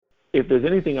if there's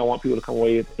anything I want people to come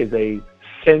away with, is a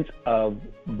sense of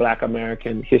Black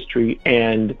American history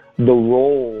and the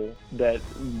role that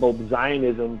both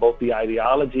Zionism, both the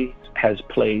ideology has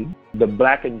played, the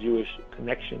Black and Jewish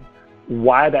connection,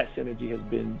 why that synergy has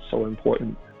been so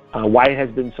important, why it has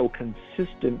been so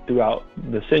consistent throughout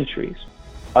the centuries,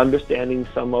 understanding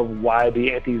some of why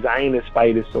the anti-Zionist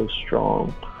fight is so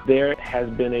strong. There has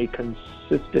been a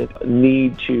consistent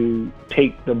need to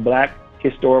take the Black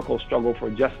historical struggle for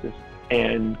justice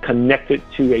and connect it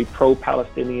to a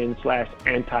pro-Palestinian /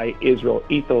 anti-Israel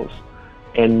ethos.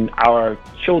 And our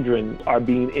children are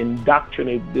being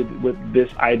indoctrinated with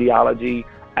this ideology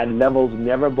at levels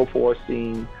never before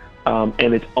seen,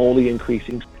 and it's only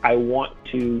increasing. I want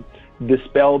to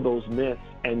dispel those myths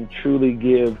and truly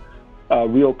give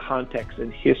real context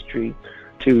and history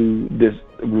to this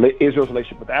Israel's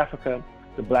relationship with Africa,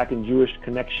 the Black and Jewish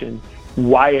connection,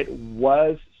 why it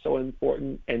was so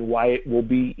important, and why it will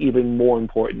be even more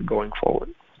important going forward.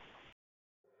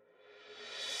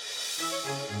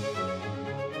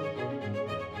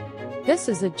 This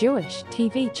is a Jewish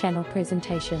TV channel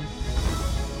presentation.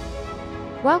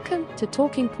 Welcome to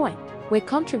Talking Point, where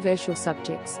controversial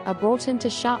subjects are brought into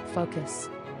sharp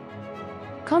focus.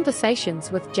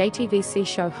 Conversations with JTVC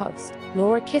show host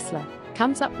Laura Kessler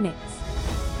comes up next.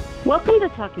 Welcome to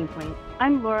Talking Point.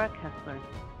 I'm Laura Kessler.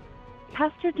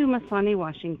 Pastor Dumisani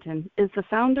Washington is the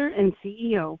founder and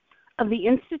CEO of the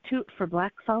Institute for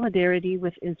Black Solidarity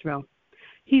with Israel.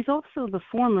 He's also the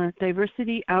former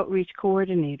Diversity Outreach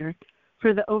Coordinator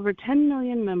for the over 10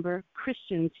 million member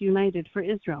Christians United for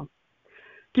Israel.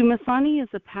 Dumisani is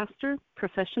a pastor,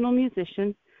 professional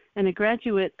musician, and a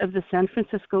graduate of the San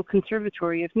Francisco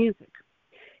Conservatory of Music.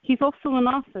 He's also an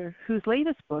author whose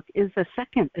latest book is the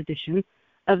second edition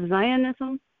of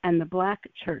Zionism and the Black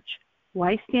Church: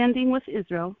 Why Standing with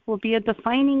Israel Will Be a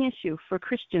Defining Issue for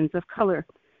Christians of Color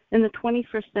in the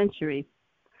 21st Century.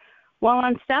 While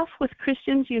on staff with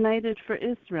Christians United for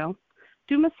Israel,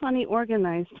 Dumisani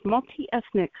organized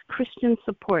multi-ethnic Christian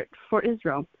support for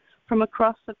Israel from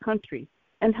across the country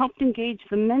and helped engage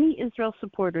the many Israel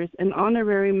supporters and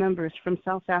honorary members from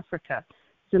South Africa,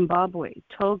 Zimbabwe,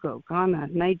 Togo, Ghana,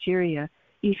 Nigeria,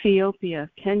 Ethiopia,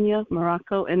 Kenya,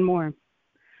 Morocco, and more.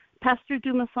 Pastor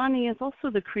Dumisani is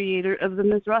also the creator of the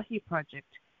Mizrahi Project,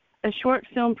 a short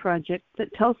film project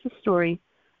that tells the story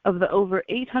of the over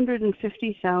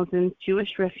 850,000 Jewish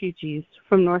refugees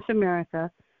from North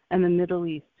America and the Middle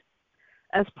East.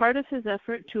 As part of his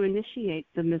effort to initiate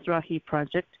the Mizrahi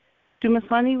Project,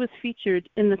 Dumisani was featured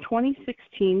in the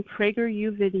 2016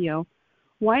 PragerU video,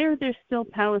 Why Are There Still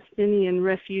Palestinian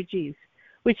Refugees?,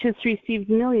 which has received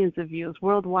millions of views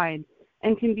worldwide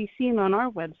and can be seen on our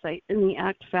website in the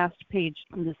Act Fast page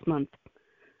this month.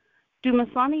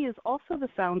 Dumisani is also the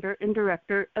founder and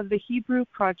director of the Hebrew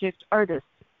Project Artists,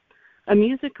 a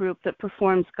music group that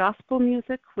performs gospel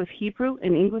music with Hebrew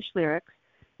and English lyrics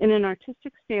in an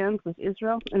artistic stand with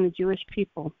Israel and the Jewish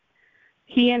people.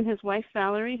 He and his wife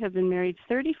Valerie have been married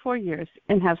 34 years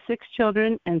and have 6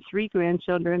 children and 3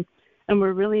 grandchildren, and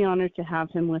we're really honored to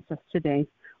have him with us today.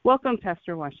 Welcome,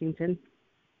 Pastor Washington.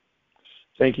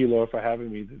 Thank you, Laura, for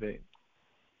having me today.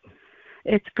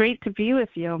 It's great to be with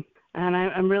you, and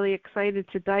I'm really excited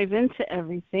to dive into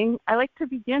everything. I like to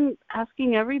begin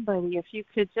asking everybody if you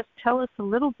could just tell us a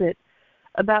little bit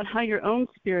about how your own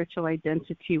spiritual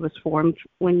identity was formed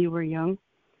when you were young,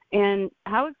 and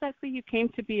how exactly you came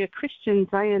to be a Christian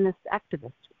Zionist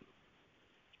activist.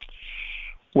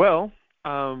 Well,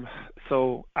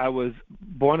 so I was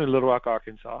born in Little Rock,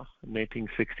 Arkansas in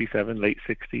 1967, late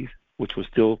 60s, which was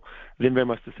still then very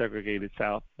much the segregated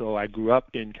South, though I grew up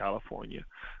in California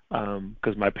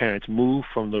because my parents moved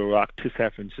from Little Rock to San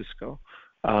Francisco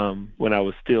when I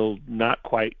was still not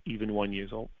quite even 1 year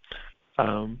old.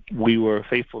 We were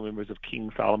faithful members of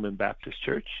King Solomon Baptist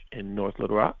Church in North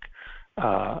Little Rock,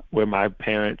 where my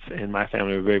parents and my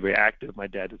family were very, very active. My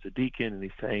dad was a deacon, and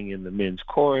he sang in the men's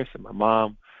chorus, and my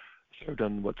mom served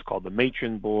on what's called the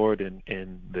matron board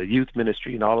and the youth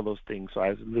ministry and all of those things. So I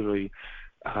was literally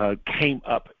came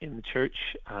up in the church,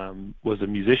 was a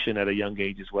musician at a young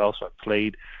age as well, so I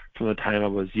played from the time I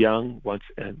was young, once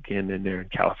again in there in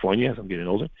California as I'm getting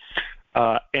older.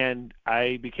 And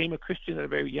I became a Christian at a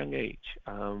very young age.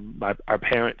 Our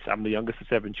parents, I'm the youngest of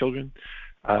 7 children,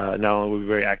 not only were we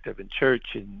very active in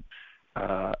church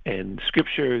and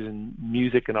scriptures and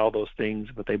music and all those things,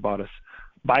 but they bought us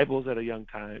Bibles at a young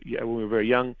time when we were very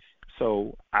young.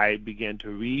 So I began to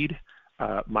read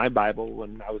my Bible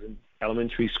when I was in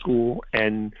elementary school,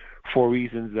 and for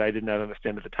reasons that I did not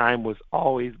understand at the time,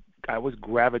 I was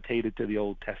gravitated to the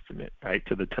Old Testament, right,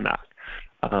 to the Tanakh.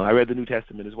 I read the New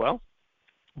Testament as well,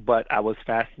 but I was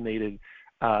fascinated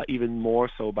even more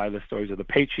so by the stories of the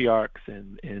patriarchs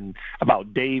and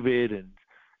about David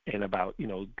and about,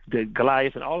 the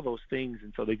Goliath and all of those things.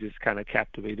 And so they just kind of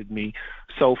captivated me.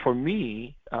 So for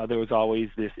me, there was always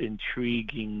this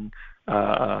intriguing,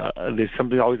 there's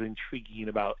something always intriguing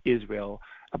about Israel,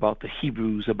 about the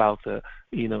Hebrews, about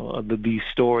these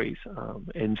stories.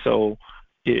 And so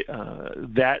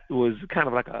that was kind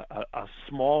of like a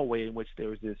small way in which there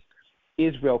was this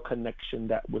Israel connection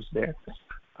that was there.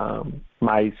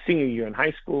 My senior year in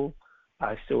high school,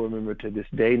 I still remember to this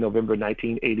day, November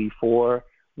 1984,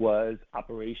 was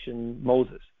Operation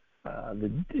Moses.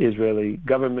 The Israeli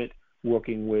government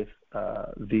working with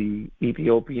the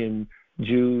Ethiopian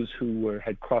Jews who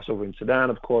had crossed over in Sudan,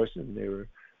 of course, and they were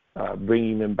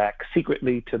bringing them back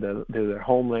secretly to their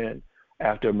homeland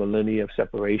after a millennia of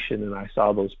separation. And I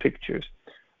saw those pictures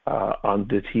on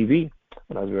the TV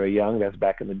when I was very young. That's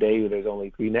back in the day where there's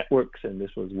only 3 networks, and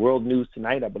this was World News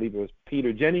Tonight. I believe it was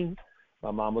Peter Jennings.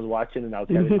 My mom was watching, and I was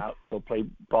heading out to play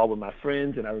ball with my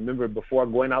friends. And I remember before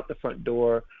going out the front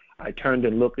door, I turned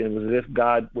and looked, and it was as if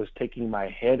God was taking my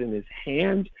head in his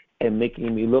hands and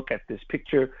making me look at this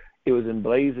picture. It was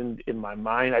emblazoned in my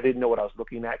mind. I didn't know what I was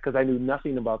looking at because I knew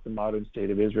nothing about the modern state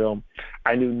of Israel.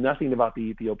 I knew nothing about the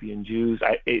Ethiopian Jews.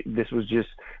 This was just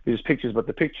these pictures, but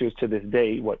the pictures to this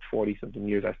day, 40-something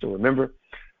years, I still remember.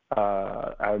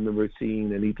 I remember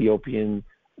seeing an Ethiopian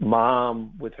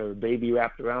mom with her baby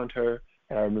wrapped around her,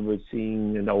 and I remember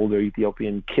seeing an older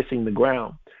Ethiopian kissing the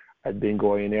ground at Ben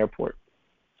Gurion Airport.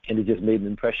 And it just made an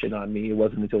impression on me. It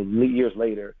wasn't until years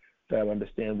later that I would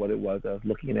understand what it was I was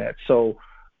looking at. So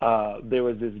there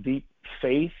was this deep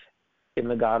faith in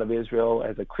the God of Israel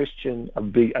as a Christian,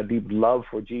 a deep love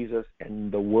for Jesus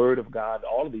and the Word of God,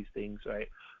 all of these things, right?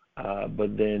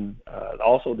 But then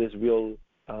also this real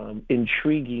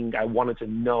intriguing, I wanted to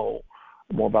know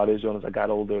more about Israel as I got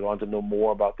older. I wanted to know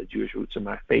more about the Jewish roots of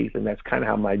my faith, and that's kind of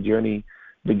how my journey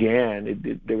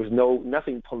began. There was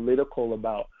nothing political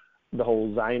about the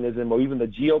whole Zionism or even the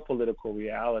geopolitical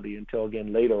reality until,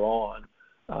 again, later on.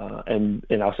 And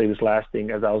I'll say this last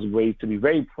thing, as I was raised to be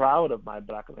very proud of my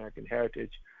Black American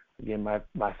heritage. Again,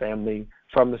 my family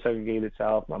from the segregated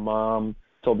South. My mom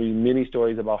told me many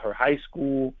stories about her high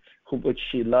school, which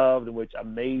she loved, and which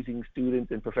amazing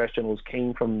students and professionals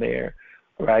came from there.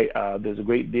 Right? There's a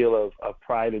great deal of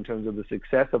pride in terms of the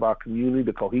success of our community,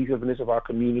 the cohesiveness of our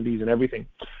communities and everything.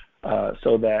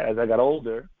 So that as I got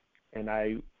older and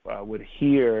I would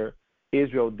hear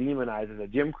Israel demonized as a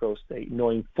Jim Crow state,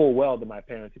 knowing full well that my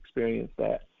parents experienced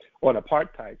that, or an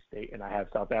apartheid state, and I have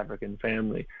South African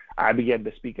family, I began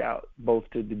to speak out both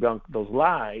to debunk those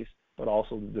lies, but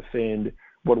also to defend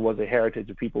what was a heritage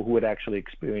of people who had actually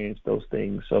experienced those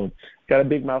things. So got a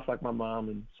big mouth like my mom,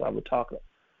 and so I would talk a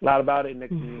lot about it.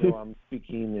 Next thing you know, I'm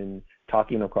speaking and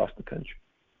talking across the country.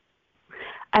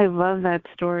 I love that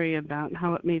story about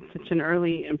how it made such an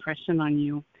early impression on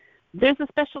you. There's a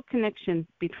special connection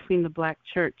between the Black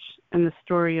church and the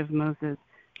story of Moses.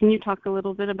 Can you talk a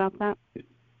little bit about that?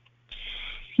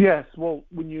 Yes. Well,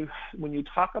 when you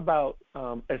talk about,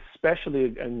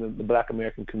 especially in the Black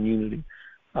American community,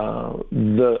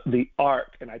 the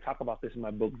arc, and I talk about this in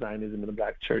my book, Zionism and the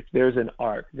Black Church, there's an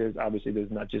arc. There's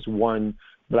not just one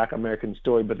Black American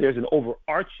story, but there's an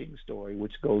overarching story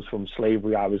which goes from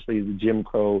slavery, obviously, the Jim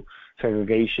Crow,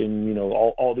 segregation,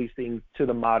 all these things to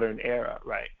the modern era,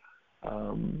 right?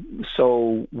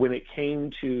 So when it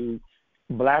came to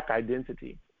Black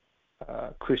identity,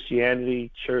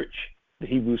 Christianity, church, the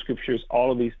Hebrew scriptures,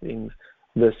 all of these things,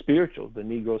 the spirituals, the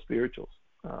Negro spirituals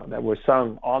that were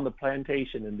sung on the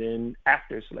plantation and then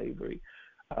after slavery,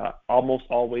 almost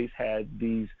always had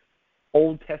these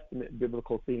Old Testament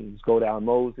biblical themes. Go down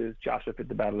Moses, Joshua fit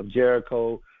the battle of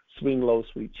Jericho, Swing Low,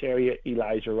 Sweet Chariot,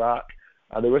 Elijah Rock.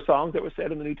 There were songs that were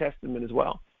said in the New Testament as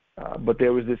well. But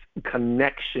there was this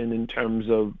connection in terms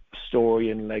of story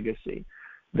and legacy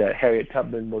that Harriet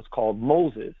Tubman was called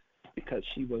Moses because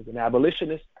she was an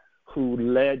abolitionist who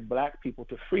led Black people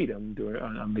to freedom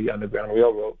on the Underground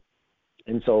Railroad.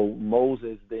 And so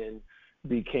Moses then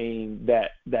became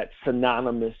that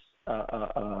synonymous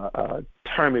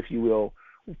term, if you will,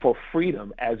 for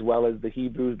freedom, as well as the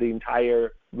Hebrews, the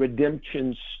entire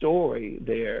redemption story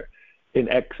there in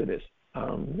Exodus.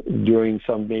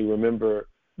 Some may remember,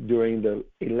 during the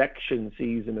election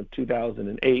season of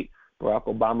 2008, Barack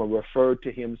Obama referred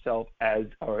to himself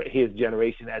or his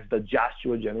generation as the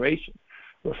Joshua generation,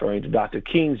 referring to Dr.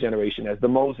 King's generation as the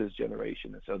Moses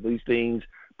generation. And so these things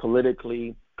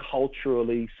politically,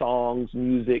 culturally, songs,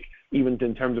 music, even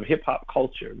in terms of hip-hop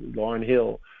culture, Lauryn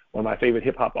Hill, one of my favorite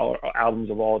hip-hop albums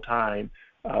of all time,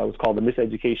 It was called The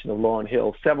Miseducation of Lauryn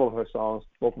Hill. Several of her songs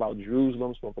spoke about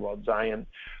Jerusalem, spoke about Zion.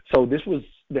 So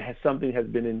something has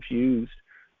been infused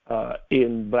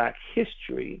in Black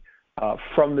history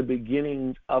from the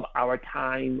beginning of our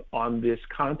time on this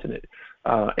continent,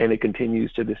 and it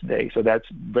continues to this day. So that's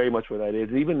very much what that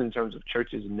is. Even in terms of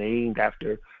churches named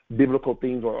after biblical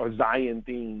themes or Zion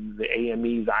themes, the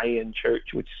AME Zion Church,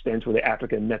 which stands for the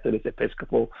African Methodist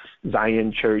Episcopal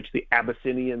Zion Church, the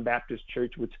Abyssinian Baptist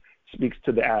Church, which speaks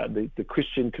to the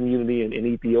Christian community in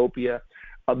Ethiopia.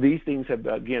 These things have,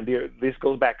 again, this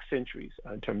goes back centuries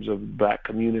in terms of Black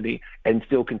community and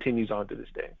still continues on to this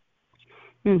day.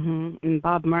 Mm-hmm. And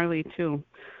Bob Marley, too,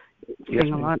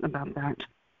 saying a lot about that.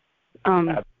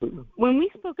 Absolutely. When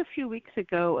we spoke a few weeks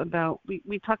ago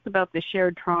we talked about the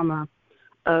shared trauma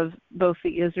of both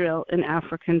the Israel and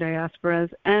African diasporas,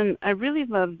 and I really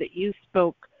love that you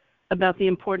spoke about the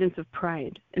importance of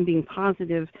pride and being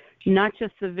positive, not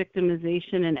just the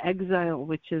victimization and exile,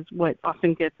 which is what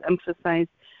often gets emphasized.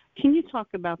 Can you talk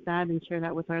about that and share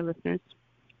that with our listeners?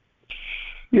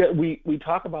 Yeah, we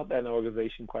talk about that in our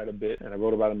organization quite a bit, and I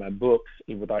wrote about it in my book,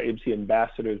 even with our MC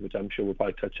ambassadors, which I'm sure we'll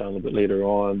probably touch on a little bit later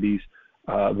on, these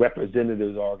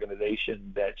representatives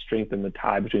organization that strengthen the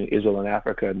tie between Israel and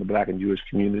Africa and the Black and Jewish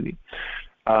community.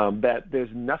 That there's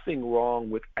nothing wrong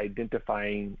with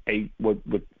identifying what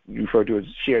you refer to as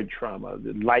shared trauma,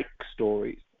 the like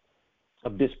stories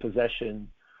of dispossession,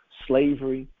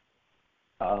 slavery,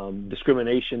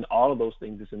 discrimination. All of those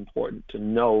things is important to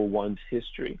know one's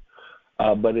history.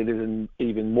 But it is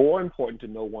even more important to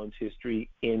know one's history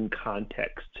in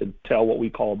context, to tell what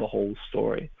we call the whole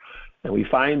story. And we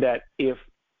find that if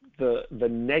the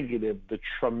negative, the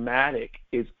traumatic,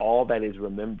 is all that is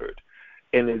remembered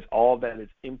and is all that is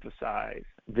emphasized,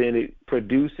 then it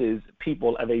produces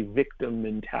people of a victim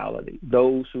mentality,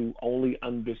 those who only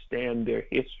understand their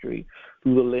history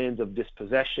through the lens of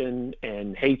dispossession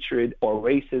and hatred or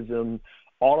racism,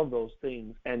 all of those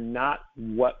things, and not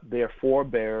what their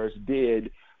forebears did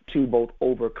to both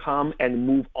overcome and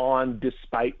move on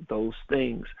despite those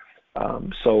things.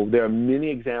 So there are many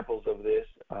examples of this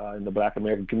in the Black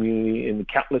American community, and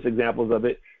countless examples of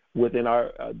it within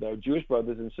our Jewish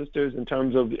brothers and sisters in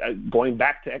terms of going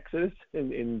back to Exodus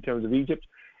in terms of Egypt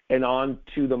and on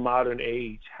to the modern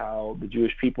age, how the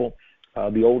Jewish people,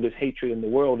 the oldest hatred in the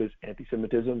world is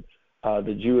anti-Semitism.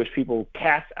 The Jewish people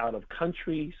cast out of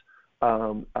countries,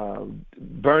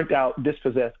 burnt out,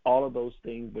 dispossessed, all of those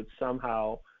things, but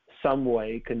somehow, some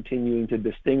way, continuing to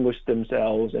distinguish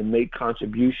themselves and make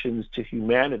contributions to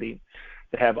humanity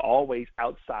that have always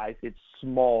outsized its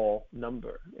small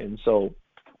number. And so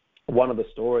one of the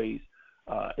stories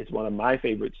is one of my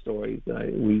favorite stories.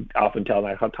 We often tell, and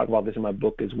I talk about this in my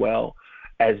book as well,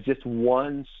 as just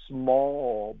one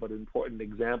small but important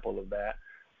example of that.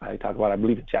 I talk about, I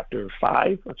believe, in chapter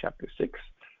 5 or chapter 6.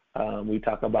 We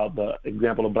talk about the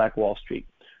example of Black Wall Street.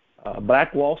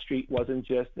 Black Wall Street wasn't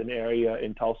just an area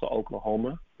in Tulsa,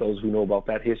 Oklahoma, those who know about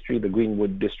that history, the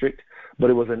Greenwood District, but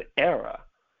it was an era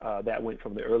that went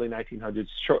from the early 1900s,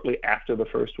 shortly after the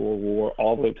First World War,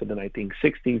 all the way to the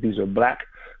 1960s. These are Black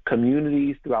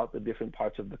communities throughout the different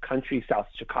parts of the country. South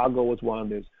Chicago was one.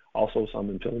 There's also some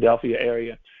in Philadelphia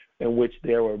area, in which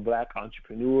there were Black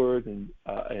entrepreneurs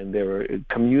and there were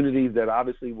communities that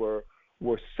obviously were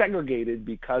segregated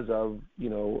because of,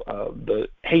 the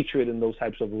hatred and those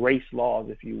types of race laws,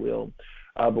 if you will,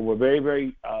 but were very,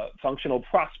 very functional,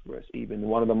 prosperous. Even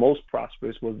one of the most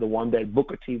prosperous was the one that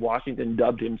Booker T. Washington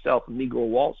dubbed himself Negro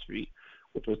Wall Street,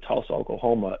 which was Tulsa,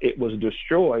 Oklahoma. It was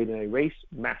destroyed in a race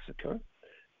massacre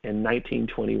in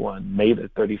 1921, May the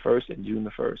 31st and June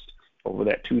the 1st. Over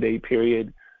that 2-day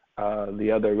period,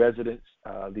 the other residents,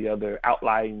 the other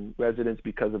outlying residents,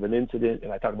 because of an incident,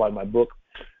 and I talk about in my book,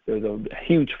 there was a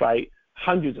huge fight.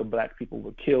 Hundreds of Black people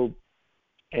were killed,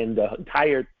 and the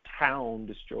entire town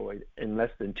destroyed in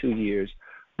less than 2 years.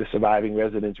 The surviving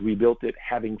residents rebuilt it,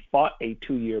 having fought a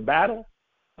 2-year battle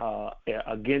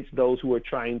against those who were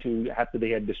trying to, after they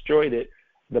had destroyed it,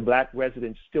 the Black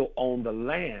residents still owned the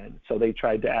land, so they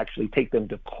tried to actually take them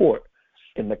to court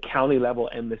in the county level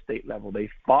and the state level. They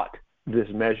fought this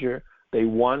measure. They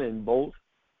won in both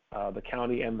the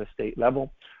county and the state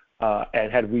level,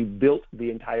 and had rebuilt the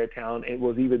entire town. It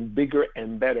was even bigger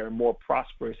and better, more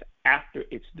prosperous after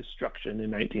its destruction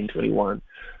in 1921.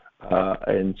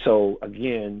 And so,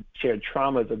 again, shared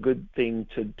trauma is a good thing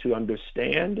to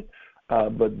understand,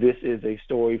 but this is a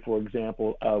story, for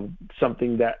example, of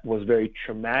something that was very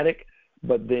traumatic,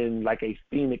 but then like a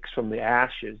phoenix from the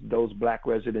ashes, those Black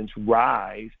residents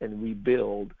rise and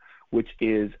rebuild, which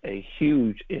is a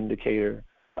huge indicator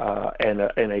and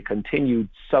a continued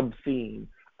sub-theme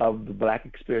of the Black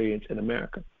experience in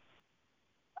America.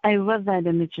 I love that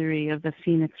imagery of the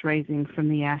phoenix rising from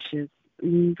the ashes.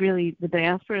 Really, the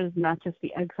diaspora is not just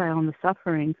the exile and the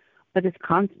suffering, but it's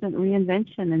constant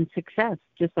reinvention and success.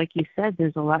 Just like you said,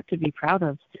 there's a lot to be proud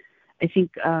of. I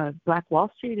think Black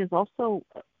Wall Street is also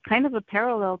kind of a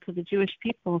parallel to the Jewish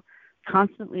people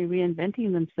constantly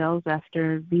reinventing themselves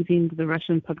after leaving the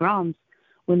Russian pogroms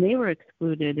when they were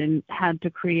excluded and had to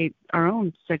create our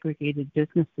own segregated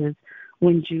businesses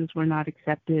when Jews were not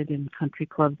accepted in country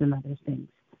clubs and other things.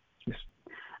 Yes.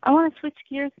 I want to switch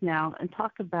gears now and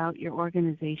talk about your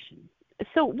organization.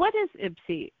 So what is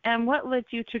IBSE, and what led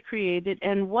you to create it,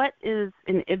 and what is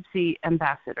an IBSE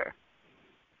ambassador?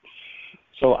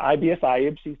 So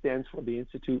IBSI stands for the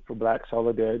Institute for Black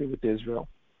Solidarity with Israel.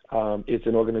 It's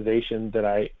an organization that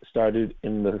I started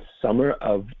in the summer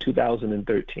of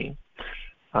 2013.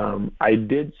 I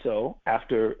did so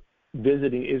after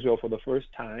visiting Israel for the first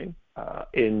time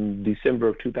in December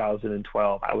of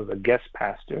 2012. I was a guest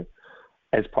pastor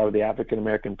as part of the African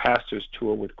American Pastors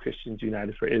Tour with Christians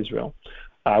United for Israel.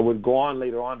 I would go on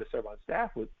later on to serve on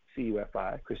staff with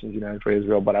CUFI, Christians United for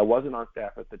Israel, but I wasn't on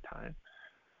staff at the time.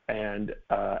 And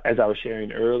as I was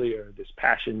sharing earlier, this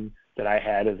passion that I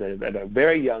had at a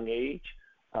very young age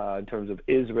in terms of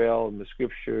Israel and the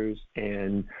scriptures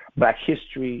and Black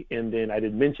history, and then I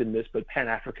didn't mention this, but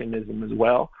Pan-Africanism as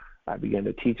well. I began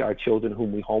to teach our children,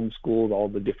 whom we homeschooled, all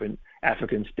the different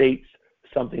African states,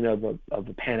 something of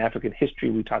the Pan-African history.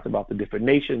 We talked about the different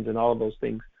nations and all of those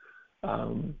things.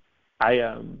 In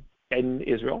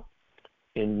Israel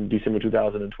in December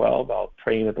 2012, I was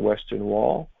praying at the Western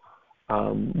Wall.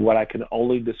 What I can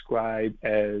only describe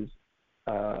as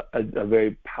a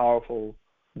very powerful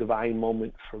divine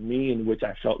moment for me, in which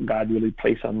I felt God really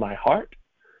place on my heart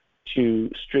to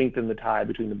strengthen the tie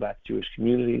between the Black Jewish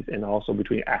communities and also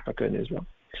between Africa and Israel.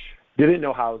 Didn't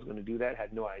know how I was going to do that,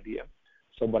 had no idea.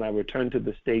 So when I returned to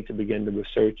the States and began to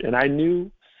research, and I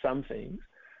knew some things,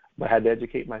 but I had to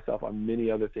educate myself on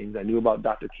many other things. I knew about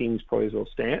Dr. King's pro-Israel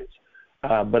stance,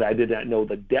 but I did not know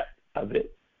the depth of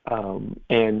it,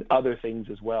 and other things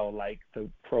as well, like the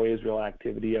pro-Israel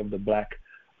activity of the Black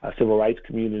civil rights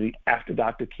community after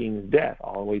Dr. King's death,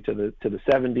 all the way to the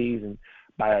 70s, and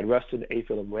Bayard Rustin, A.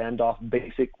 Philip Randolph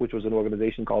Basic, which was an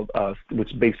organization called, which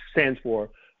stands for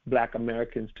Black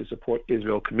Americans to Support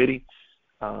Israel Committee,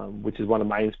 which is one of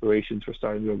my inspirations for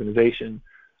starting the organization.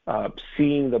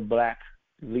 Seeing the Black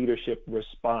leadership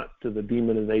response to the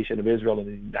demonization of Israel in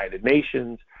the United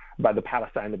Nations by the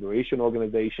Palestine Liberation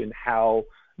Organization, how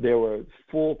there were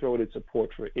full-throated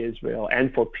support for Israel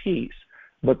and for peace,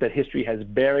 but that history has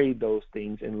buried those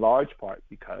things in large part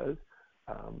because,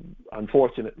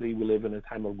 unfortunately, we live in a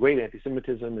time of great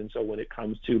anti-Semitism, and so when it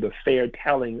comes to the fair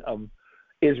telling of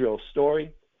Israel's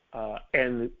story,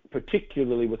 and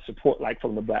particularly with support like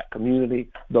from the Black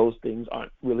community, those things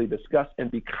aren't really discussed,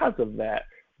 and because of that,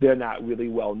 they're not really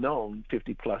well known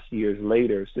 50-plus years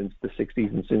later since the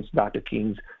 60s and since Dr.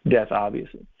 King's death,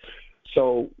 obviously.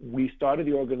 So we started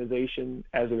the organization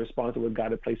as a response to what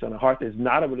God had placed on our heart. It's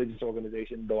not a religious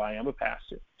organization, though I am a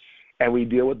pastor. And we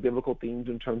deal with biblical themes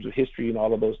in terms of history and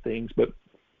all of those things, but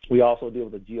we also deal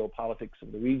with the geopolitics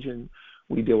of the region.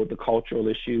 We deal with the cultural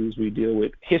issues. We deal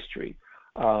with history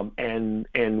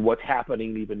and what's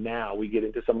happening even now. We get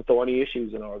into some thorny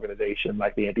issues in our organization,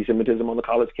 like the anti-Semitism on the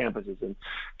college campuses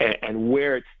and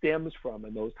where it stems from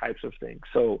and those types of things.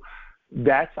 So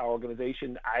that's our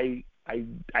organization. I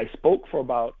spoke for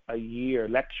about a year,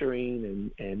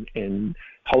 lecturing and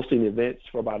hosting events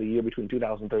for about a year between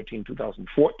 2013 and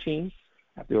 2014.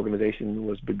 After the organization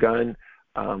was begun,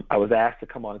 I was asked to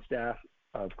come on staff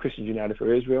of Christians United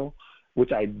for Israel,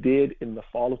 which I did in the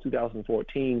fall of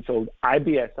 2014. So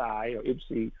IBSI, or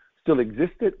IBSE, still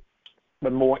existed,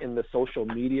 but more in the social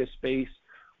media space.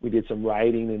 We did some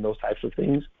writing and those types of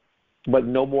things, but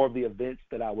no more of the events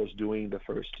that I was doing the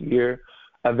first year.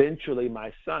 Eventually,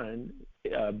 my son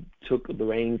took the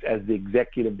reins as the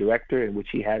executive director, in which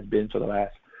he has been for the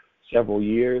last several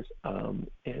years. And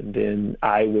then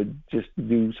I would just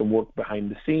do some work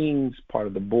behind the scenes, part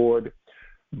of the board.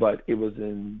 But it was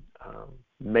in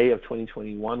May of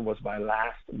 2021 was my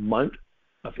last month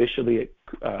officially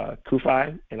at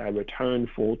CUFI, and I returned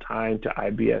full-time to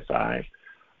IBSI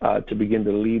to begin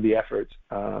to lead the efforts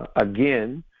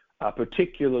again,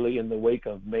 particularly in the wake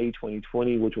of May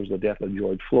 2020, which was the death of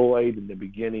George Floyd, and the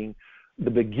beginnings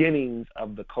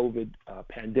of the COVID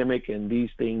pandemic, and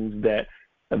these things that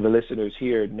the listeners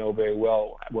here know very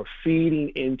well were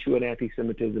feeding into an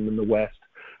anti-Semitism in the West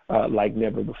like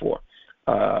never before,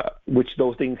 which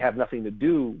those things have nothing to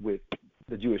do with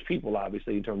the Jewish people,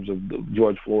 obviously, in terms of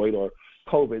George Floyd or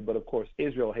COVID, but of course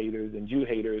Israel haters and Jew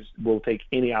haters will take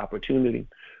any opportunity.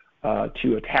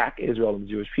 to attack Israel and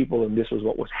the Jewish people, and this was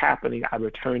what was happening. I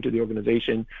returned to the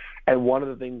organization, and one of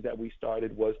the things that we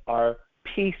started was our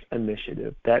Peace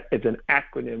Initiative. That is an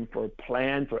acronym for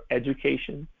Plan for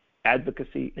Education,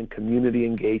 Advocacy, and Community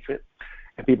Engagement,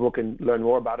 and people can learn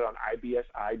more about it on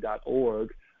ibsi.org,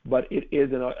 but it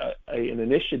is an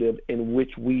initiative in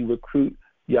which we recruit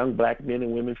young black men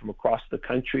and women from across the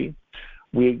country.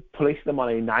 We place them on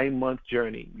a 9-month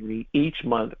journey. Each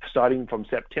month, starting from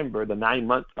September, the 9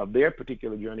 months of their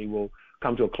particular journey will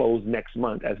come to a close next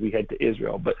month as we head to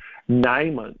Israel. But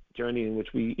 9-month journey in which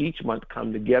we each month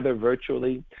come together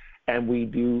virtually, and we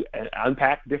do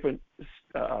unpack different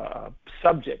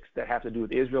subjects that have to do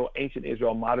with Israel, ancient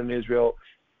Israel, modern Israel,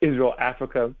 Israel,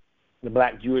 Africa, the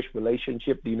Black-Jewish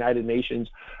relationship, the United Nations,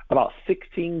 about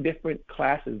 16 different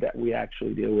classes that we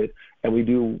actually deal with, and we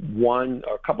do one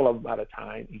or a couple of them at a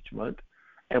time each month,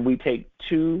 and we take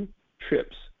 2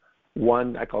 trips.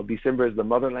 One I call December is the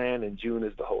Motherland, and June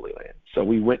is the Holy Land. So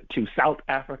we went to South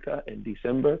Africa in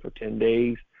December for 10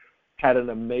 days, had an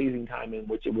amazing time in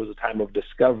which it was a time of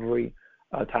discovery,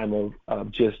 a time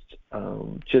of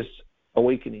just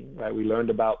awakening, right? We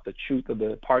learned about the truth of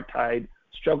the apartheid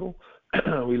struggle.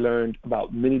 We learned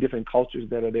about many different cultures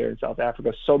that are there in South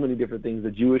Africa, so many different things, the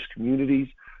Jewish communities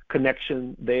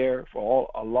connection there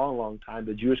for a long, long time,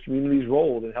 the Jewish community's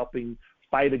role in helping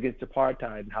fight against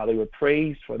apartheid and how they were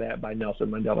praised for that by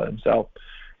Nelson Mandela himself.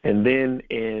 And then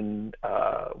in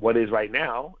what is right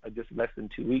now, just less than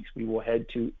 2 weeks, we will head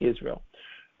to Israel,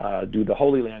 do the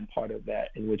Holy Land part of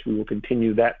that, in which we will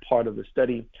continue that part of the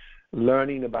study,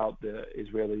 learning about the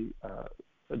Israeli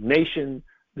nation,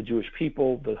 the Jewish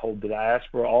people, the whole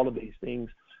diaspora, all of these things.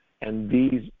 And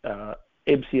these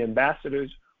IBSI ambassadors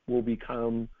will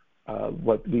become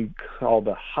what we call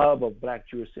the hub of Black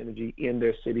Jewish synergy in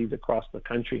their cities across the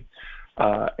country,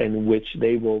 in which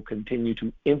they will continue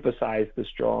to emphasize the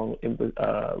strong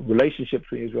relationship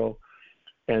between Israel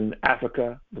and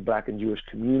Africa, the Black and Jewish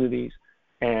communities.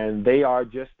 And they are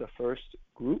just the first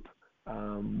group.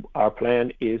 Our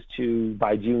plan is to,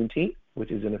 by Juneteenth,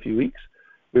 which is in a few weeks,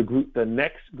 recruit the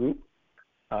next group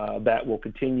that will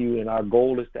continue, and our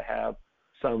goal is to have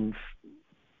some,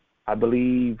 I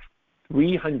believe,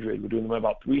 300, we're doing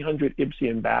about 300 IBSI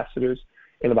ambassadors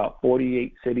in about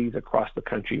 48 cities across the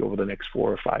country over the next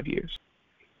 4 or 5 years.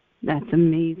 That's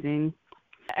amazing.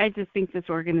 I just think this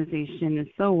organization is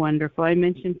so wonderful. I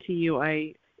mentioned to you,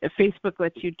 Facebook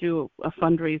lets you do a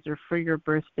fundraiser for your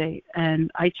birthday,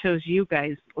 and I chose you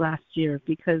guys last year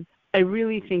because I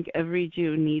really think every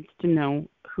Jew needs to know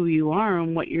who you are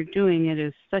and what you're doing. It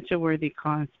is such a worthy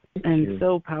cause and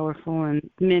so powerful, and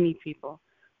many people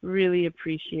really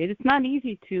appreciate it. It's not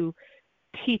easy to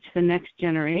teach the next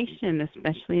generation,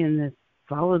 especially in this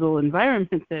volatile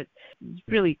environment that is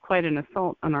really quite an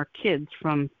assault on our kids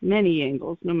from many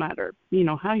angles, no matter,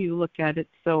 how you look at it.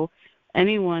 So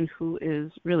anyone who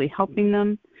is really helping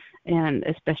them, and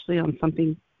especially on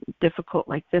something difficult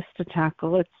like this to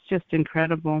tackle, it's just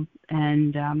incredible.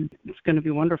 And it's going to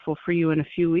be wonderful for you in a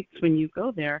few weeks when you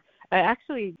go there.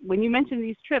 Actually, when you mentioned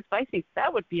these trips, I think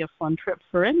that would be a fun trip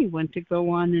for anyone to go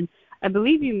on. And I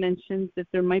believe you mentioned that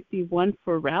there might be one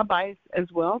for rabbis as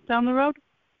well down the road.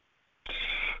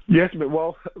 Yes, but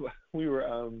we were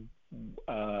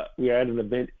at an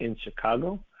event in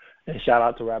Chicago, and shout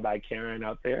out to Rabbi Karen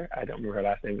out there. I don't remember her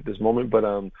last name at this moment, but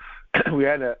we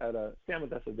had at a Stand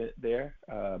With Us event there,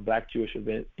 Black Jewish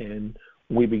event, and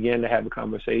we began to have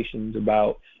conversations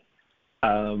about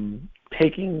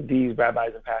taking these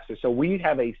rabbis and pastors. So we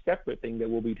have a separate thing that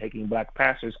we'll be taking Black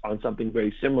pastors on something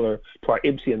very similar to our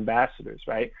IBSI ambassadors,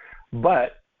 right?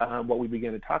 But what we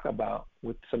began to talk about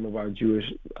with some of our Jewish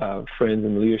friends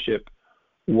and leadership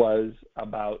was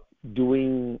about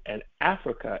doing an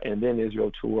Africa and then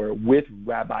Israel tour with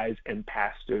rabbis and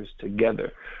pastors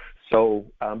together. So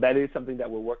that is something that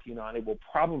we're working on. It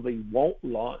won't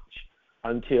launch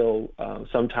until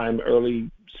sometime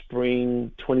early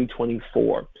spring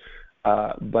 2024.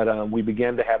 But we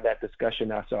began to have that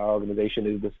discussion after our organization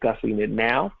is discussing it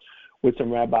now with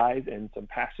some rabbis and some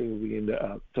pastors we begin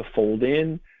to fold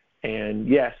in. And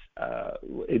yes,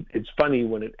 it's funny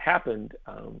when it happened,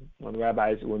 when the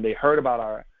rabbis, when they heard about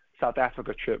our South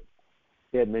Africa trip,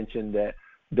 they had mentioned that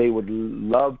they would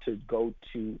love to go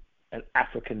to an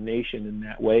African nation in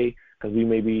that way, because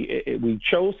we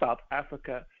chose South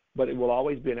Africa, but it will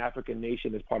always be an African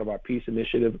nation as part of our peace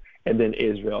initiative, and then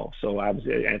Israel. So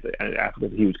obviously Africa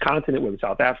is a huge continent, whether it's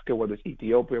South Africa, whether it's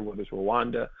Ethiopia, whether it's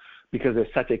Rwanda, because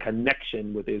there's such a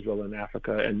connection with Israel and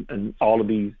Africa and all of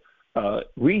these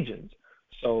regions.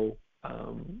 So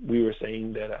we were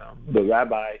saying that the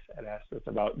rabbis had asked us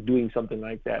about doing something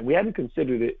like that. We hadn't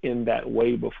considered it in that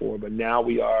way before, but now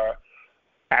we are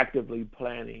actively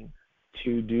planning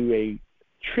to do a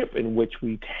trip in which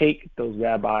we take those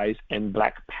rabbis and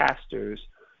black pastors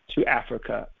to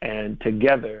Africa, and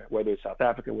together, whether it's South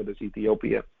Africa, whether it's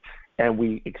Ethiopia, and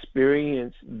we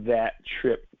experience that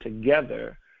trip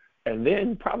together, and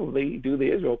then probably do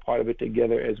the Israel part of it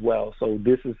together as well. So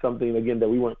this is something, again, that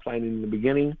we weren't planning in the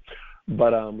beginning,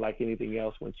 but like anything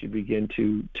else, once you begin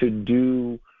to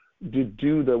do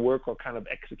the work or kind of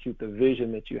execute the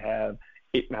vision that you have,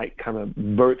 it might kind of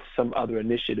birth some other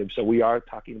initiative. So we are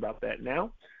talking about that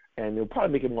now, and it'll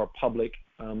probably make it more public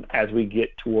as we get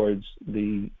towards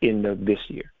the end of this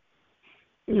year.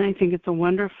 And I think it's a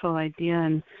wonderful idea,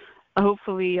 and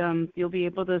hopefully you'll be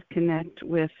able to connect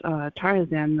with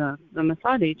Tarzan, the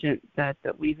Mossad agent that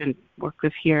we've worked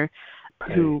with here,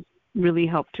 who really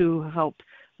helped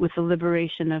with the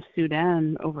liberation of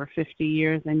Sudan over 50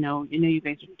 years. I know you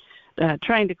guys are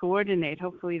trying to coordinate.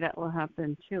 Hopefully that will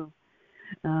happen too.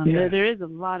 There is a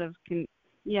lot of the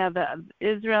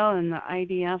Israel and the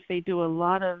IDF, they do a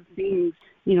lot of things.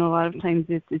 A lot of times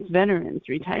it's veterans,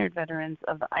 retired veterans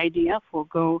of the IDF will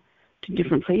go to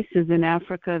different places in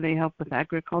Africa. They help with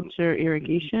agriculture,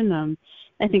 irrigation.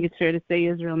 I think it's fair to say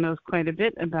Israel knows quite a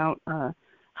bit about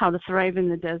how to thrive in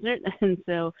the desert, and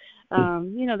so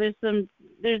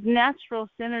there's natural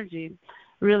synergy.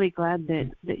 Really glad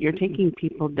that you're taking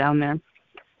people down there.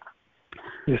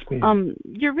 Yes, ma'am.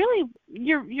 You're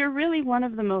really one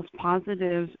of the most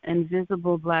positive and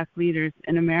visible black leaders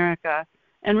in America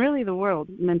and really the world,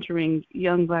 mentoring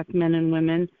young black men and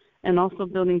women and also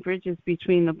building bridges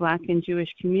between the black and Jewish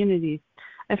communities.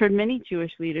 I've heard many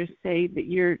Jewish leaders say that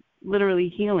you're literally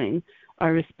healing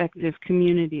our respective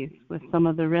communities with some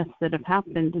of the rifts that have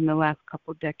happened in the last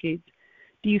couple decades.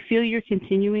 Do you feel you're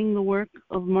continuing the work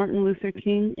of Martin Luther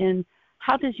King, and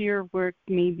how does your work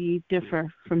maybe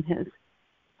differ from his?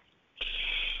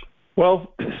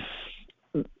 Well,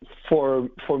 for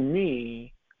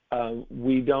me, I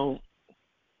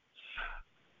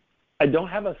don't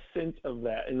have a sense of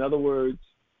that. In other words,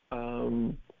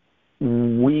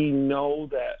 we know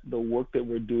that the work that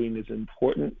we're doing is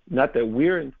important. Not that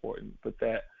we're important, but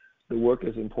that the work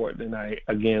is important. And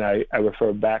I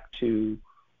refer back to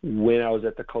when I was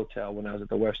at the Kotel, when I was at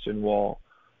the Western Wall.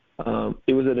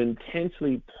 It was an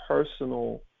intensely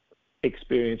personal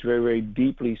experience, very, very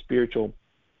deeply spiritual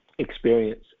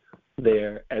experience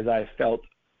there, as I felt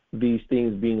these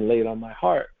things being laid on my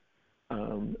heart,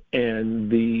 and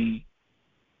the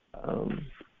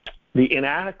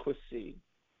inadequacy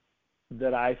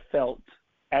that I felt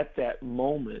at that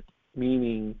moment,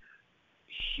 meaning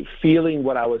feeling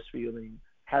what I was feeling,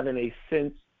 having a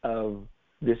sense of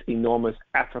this enormous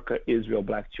Africa, Israel,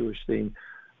 Black Jewish thing,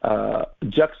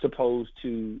 juxtaposed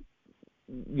to,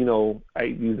 I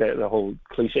use the whole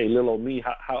cliche, little old me.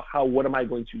 What am I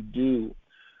going to do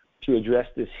to address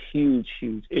this huge,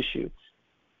 huge issue?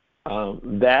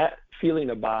 That feeling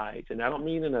abides, and I don't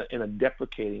mean in a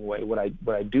deprecating way. What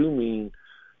I do mean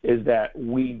is that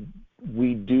we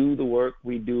do the work,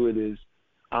 we do it as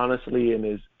honestly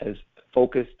and as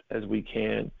focused as we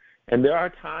can. And there are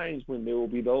times when there will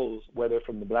be those, whether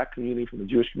from the Black community, from the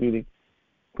Jewish community,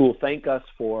 who will thank us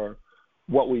for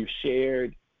what we've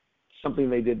shared, something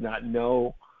they did not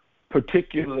know,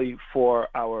 particularly for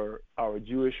our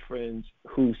Jewish friends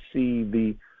who see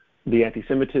the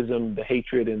anti-Semitism, the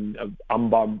hatred, and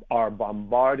are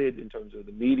bombarded in terms of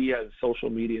the media and social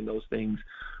media and those things.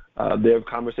 There are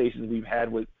conversations we've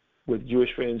had with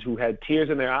Jewish friends who had tears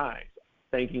in their eyes,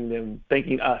 thanking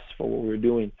us for what we're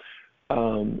doing.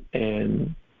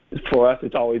 And for us,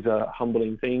 it's always a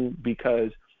humbling thing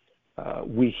because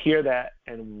we hear that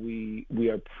and we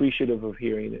are appreciative of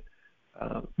hearing it,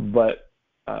 but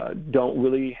don't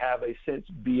really have a sense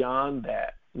beyond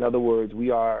that. In other words,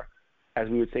 we are, as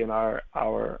we would say in our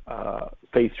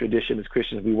faith tradition as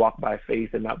Christians, we walk by faith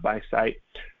and not by sight.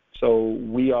 So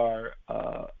we are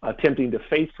attempting to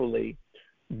faithfully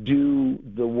do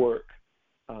the work.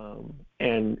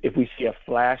 And if we see a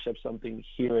flash of something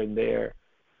here and there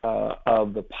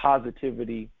of the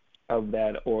positivity of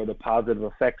that or the positive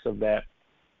effects of that,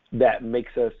 that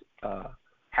makes us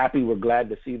happy. We're glad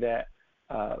to see that.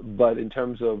 But in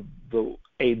terms of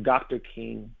a Dr.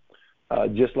 King,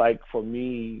 just like for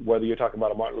me, whether you're talking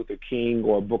about a Martin Luther King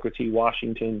or Booker T.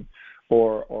 Washington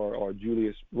or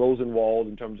Julius Rosenwald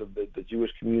in terms of the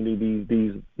Jewish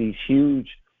community, these huge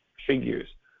figures.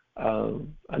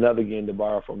 Another, again, to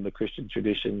borrow from the Christian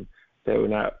tradition,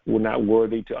 that we're not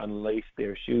worthy to unlace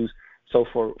their shoes. So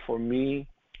for me,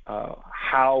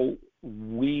 how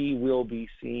we will be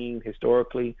seen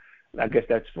historically I guess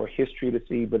that's for history to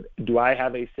see. But do I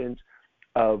have a sense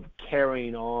of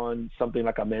carrying on something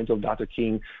like a mantle of Dr.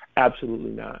 King?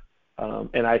 Absolutely not.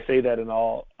 And I say that in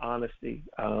all honesty.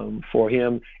 For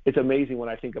him, it's amazing when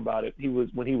I think about it.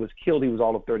 When he was killed, he was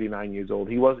all of 39 years old.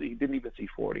 He didn't even see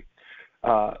 40.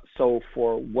 So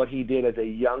for what he did as a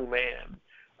young man,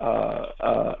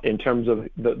 in terms of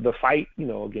the fight,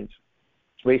 against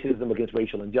racism, against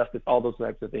racial injustice, all those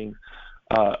types of things,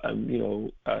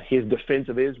 his defense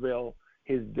of Israel,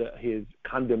 his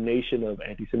condemnation of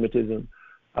anti-Semitism.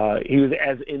 He was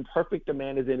as imperfect a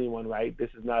man as anyone, right? This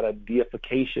is not a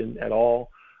deification at all,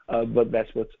 but that's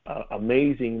what's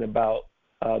amazing about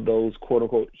those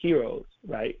quote-unquote heroes,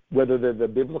 right? Whether they're the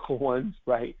biblical ones,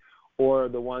 right, or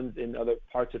the ones in other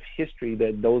parts of history,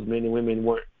 that those men and women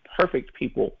weren't perfect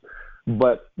people,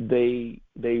 but they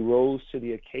rose to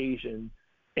the occasion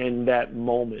in that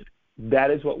moment.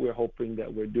 That is what we're hoping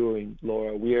that we're doing,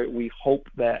 Laura. We hope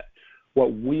that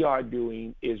what we are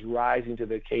doing is rising to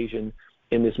the occasion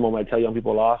in this moment. I tell young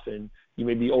people often, you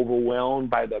may be overwhelmed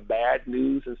by the bad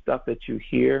news and stuff that you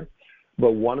hear,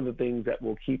 but one of the things that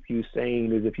will keep you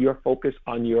sane is if you're focused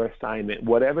on your assignment,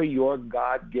 whatever your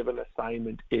God-given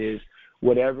assignment is,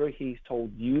 whatever he's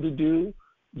told you to do,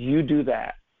 you do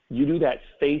that. You do that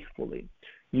faithfully.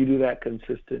 You do that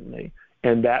consistently,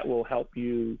 and that will help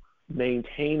you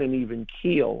maintain an even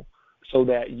keel so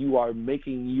that you are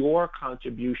making your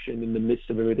contribution in the midst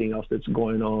of everything else that's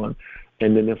going on.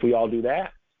 And then if we all do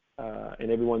that, and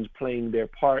everyone's playing their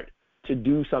part to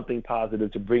do something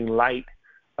positive, to bring light,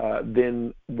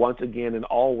 then once again and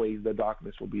always the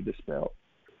darkness will be dispelled.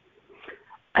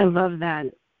 I love that.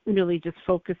 Really just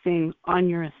focusing on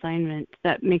your assignment.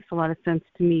 That makes a lot of sense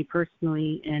to me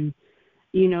personally. And,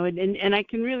 and I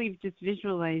can really just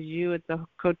visualize you at the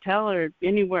hotel or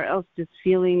anywhere else just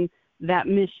feeling that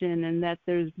mission and that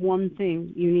there's one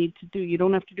thing you need to do. You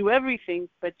don't have to do everything,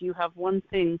 but you have one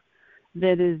thing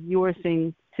that is your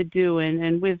thing to do.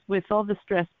 And with all the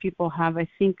stress people have, I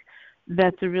think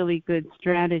that's a really good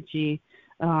strategy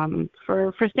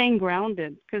for staying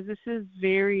grounded, because this is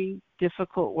very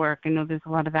difficult work. I know there's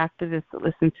a lot of activists that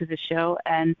listen to the show,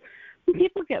 and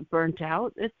people get burnt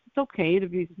out. It's okay to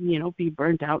be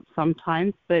burnt out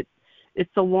sometimes, but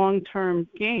it's a long-term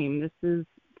game. This is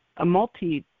a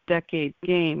multi-decade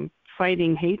game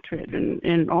fighting hatred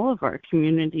in all of our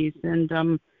communities.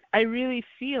 And I really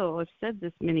feel, I've said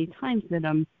this many times, that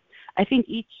I think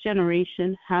each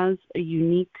generation has a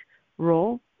unique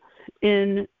role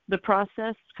in the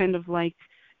process, kind of like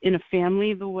in a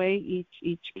family, the way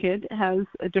each kid has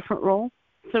a different role,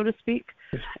 so to speak.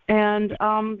 And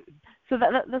so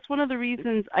that's one of the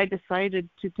reasons I decided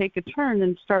to take a turn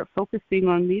and start focusing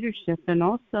on leadership, and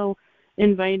also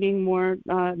inviting more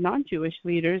non-Jewish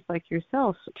leaders like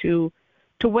yourself to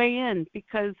weigh in,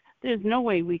 because there's no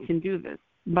way we can do this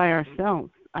by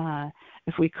ourselves.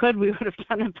 If we could, we would have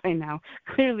done it by now.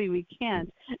 Clearly we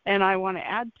can't. And I want to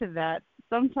add to that,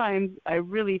 sometimes I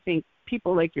really think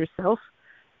people like yourself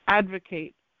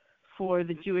advocate for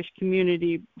the Jewish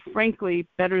community, frankly,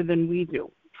 better than we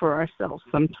do for ourselves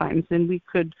sometimes, and we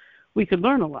could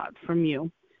learn a lot from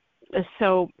you.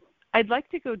 So I'd like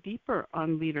to go deeper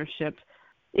on leadership.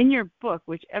 In your book,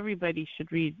 which everybody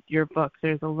should read your book,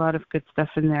 there's a lot of good stuff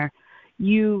in there.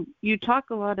 You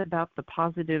talk a lot about the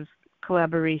positive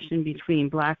collaboration between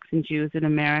blacks and Jews in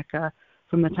America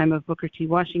from the time of Booker T.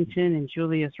 Washington and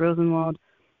Julius Rosenwald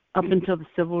up until the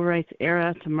Civil Rights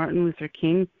era to Martin Luther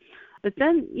King. But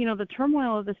then, the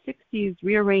turmoil of the 60s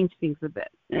rearranged things a bit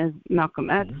as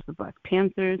Malcolm X, the Black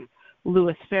Panthers,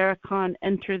 Louis Farrakhan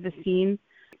enter the scene.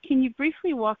 Can you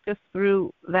briefly walk us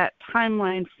through that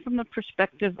timeline from the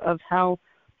perspective of how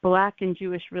Black and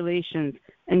Jewish relations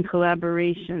and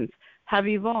collaborations have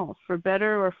evolved for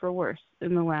better or for worse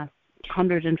in the last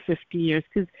 150 years?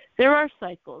 Because there are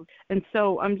cycles. And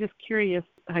so I'm just curious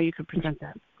how you could present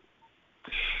that.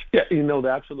 Yeah, the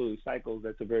absolute cycles,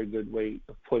 that's a very good way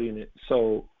of putting it.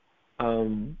 So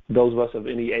those of us of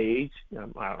any age,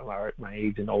 my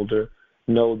age and older,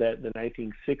 know that the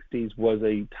 1960s was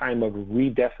a time of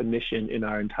redefinition in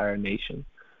our entire nation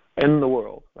and in the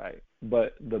world, right?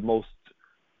 But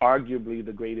arguably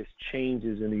the greatest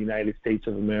changes in the United States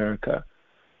of America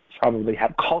probably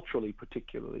have, culturally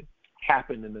particularly,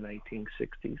 happened in the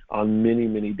 1960s on many,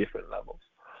 many different levels.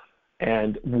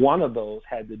 And one of those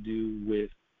had to do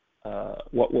with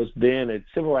what was then a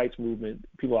civil rights movement.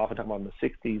 People often talk about in the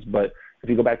 60s, but if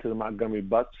you go back to the Montgomery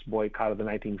bus boycott of the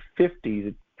 1950s,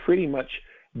 it pretty much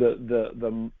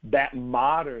that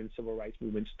modern civil rights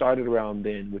movement started around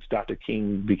then, which Dr.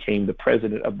 King became the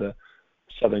president of the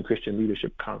Southern Christian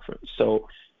Leadership Conference. So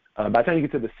By the time you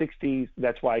get to the 60s,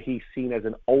 that's why he's seen as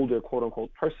an older,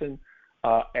 quote-unquote, person,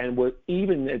 and was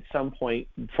even at some point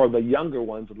for the younger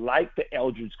ones, like the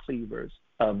Eldridge Cleavers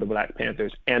of the Black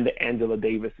Panthers and the Angela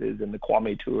Davises and the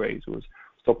Kwame Toures, who was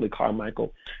Stokely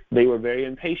Carmichael, they were very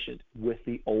impatient with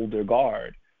the older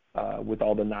guard. With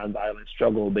all the nonviolent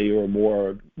struggle, they were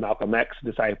more Malcolm X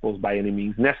disciples by any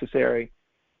means necessary.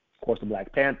 Of course, the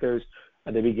Black Panthers,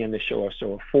 they began to show a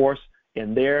show of force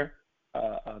in their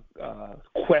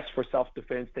quest for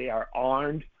self-defense. They are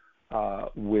armed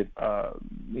with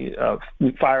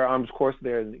firearms, of course,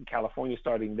 there in California,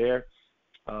 starting there,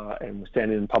 and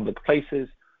standing in public places.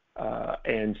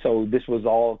 And so this was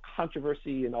all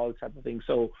controversy and all this type of thing.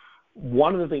 So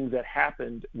one of the things that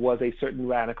happened was a certain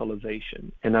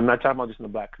radicalization. And I'm not talking about just in the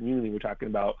Black community. We're talking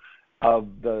about of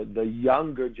the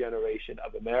younger generation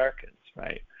of Americans,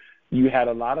 right? You had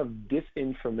a lot of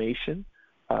disinformation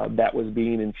that was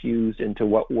being infused into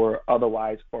what were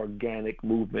otherwise organic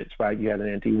movements, right? You had an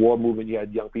anti-war movement. You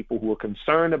had young people who were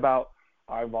concerned about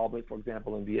our involvement, for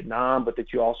example, in Vietnam, but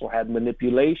that you also had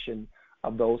manipulation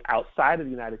of those outside of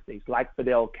the United States, like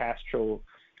Fidel Castro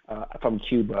from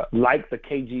Cuba, like the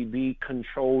KGB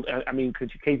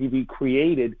KGB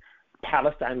created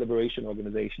Palestine Liberation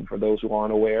Organization, for those who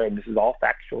aren't aware, and this is all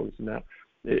factual. It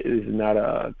is not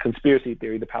a conspiracy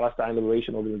theory. The Palestine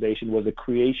Liberation Organization was a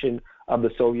creation of the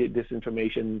Soviet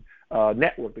disinformation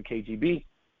network, the KGB.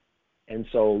 And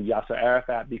so Yasser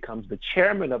Arafat becomes the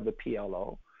chairman of the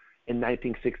PLO in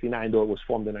 1969, though it was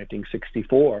formed in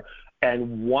 1964.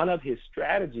 And one of his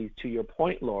strategies, to your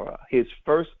point, Laura, his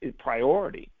first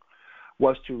priority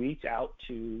was to reach out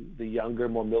to the younger,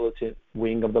 more militant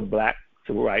wing of the Black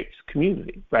civil rights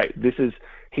community, right?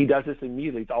 He does this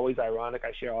immediately. It's always ironic.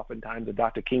 I share oftentimes that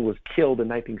Dr. King was killed in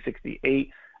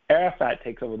 1968. Arafat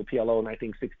takes over the PLO in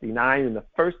 1969, and the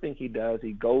first thing he does,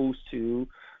 he goes to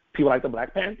people like the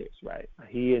Black Panthers, right?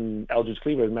 He and Eldridge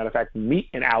Cleaver, as a matter of fact, meet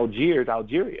in Algiers,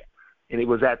 Algeria. And it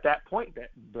was at that point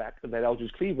that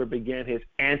Eldridge Cleaver began his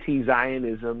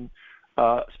anti-Zionism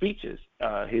speeches,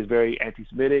 his very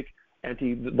anti-Semitic,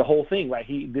 the whole thing, right?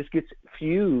 This gets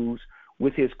fused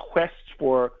with his quest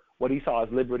for what he saw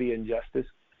as liberty and justice.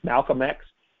 Malcolm X,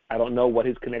 I don't know what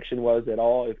his connection was at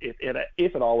all,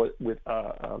 if at all, with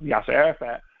Yasser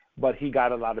Arafat, but he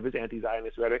got a lot of his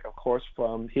anti-Zionist rhetoric, of course,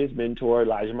 from his mentor,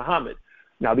 Elijah Muhammad.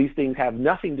 Now, these things have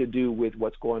nothing to do with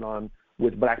what's going on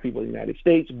with Black people in the United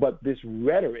States, but this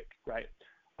rhetoric, right,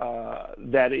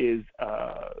 that is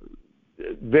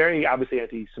very obviously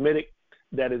anti-Semitic,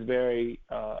 that is very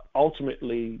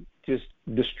ultimately just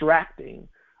distracting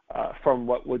from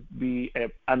what would be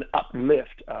an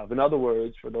uplift of. In other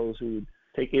words, for those who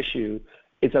take issue,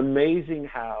 it's amazing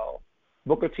how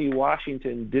Booker T.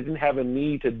 Washington didn't have a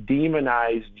need to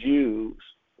demonize Jews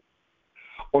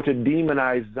or to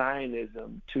demonize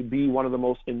Zionism to be one of the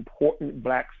most important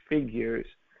Black figures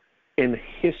in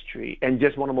history and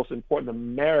just one of the most important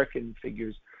American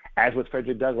figures, as with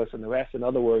Frederick Douglass and the rest. In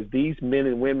other words, these men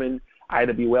and women,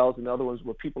 Ida B. Wells and other ones,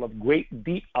 were people of great,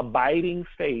 deep, abiding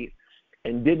faith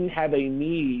and didn't have a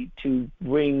need to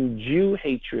bring Jew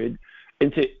hatred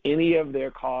into any of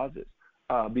their causes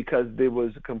because there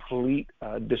was a complete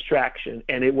distraction,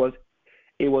 and it was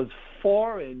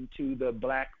foreign to the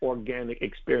Black organic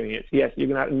experience. Yes, you're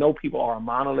going to know people are a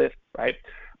monolith, right?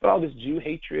 But all this Jew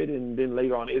hatred and then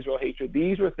later on Israel hatred,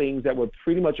 these were things that were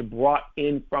pretty much brought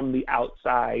in from the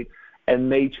outside and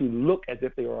made to look as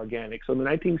if they were organic. So in the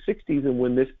 1960s, and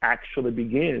when this actually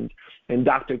begins, and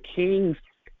Dr. King's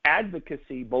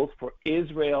advocacy both for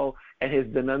Israel and his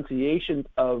denunciations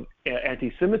of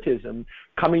anti-Semitism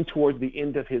coming towards the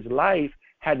end of his life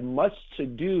had much to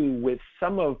do with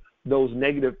some of those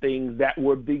negative things that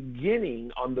were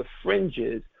beginning on the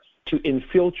fringes to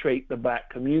infiltrate the Black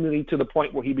community, to the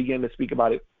point where he began to speak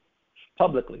about it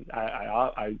publicly.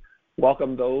 I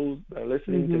welcome those that are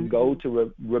listening to go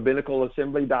to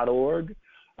rabbinical.assembly.org.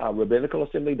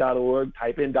 Rabbinical.assembly.org,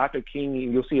 type in Dr. King,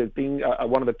 and you'll see a thing.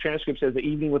 One of the transcripts says The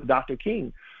Evening with Dr.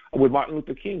 King, with Martin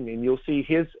Luther King, and you'll see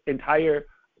his entire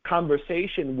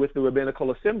conversation with the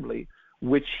Rabbinical Assembly,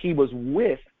 which he was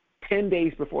with 10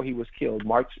 days before he was killed,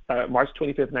 March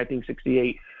 25th,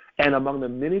 1968. And among the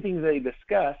many things they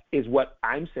discuss is what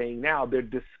I'm saying now. They're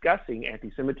discussing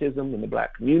anti-Semitism in the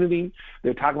Black community.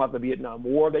 They're talking about the Vietnam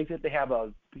War. They said they have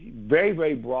a very,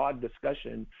 very broad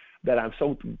discussion that I'm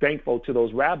so thankful to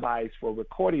those rabbis for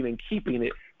recording and keeping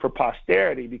it for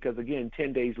posterity, because, again,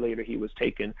 10 days later he was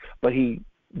taken. But he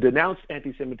denounced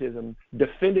anti-Semitism,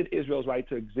 defended Israel's right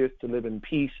to exist, to live in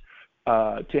peace,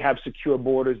 to have secure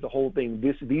borders, the whole thing.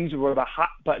 These were the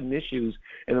hot-button issues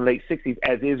in the late 60s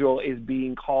as Israel is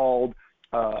being called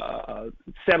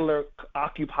settler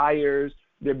occupiers,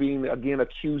 They're being, again,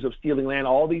 accused of stealing land.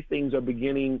 All these things are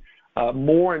beginning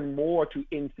more and more to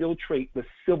infiltrate the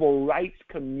civil rights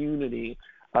community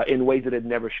in ways that it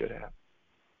never should have.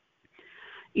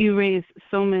 You raise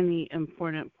so many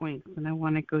important points, and I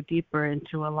want to go deeper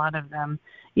into a lot of them.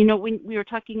 You know, when we were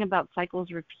talking about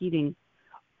cycles repeating,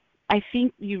 I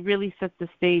think you really set the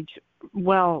stage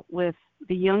well with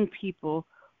the young people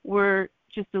were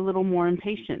just a little more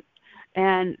impatient.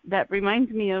 And that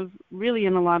reminds me of really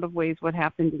in a lot of ways what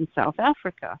happened in South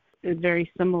Africa. A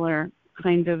very similar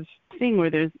kind of thing where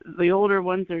there's the older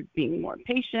ones are being more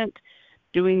patient,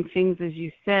 doing things, as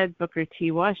you said, Booker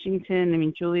T. Washington. I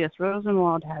mean, Julius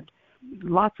Rosenwald had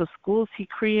lots of schools he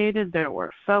created. There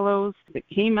were fellows that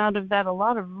came out of that, a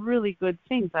lot of really good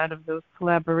things out of those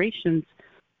collaborations.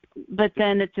 But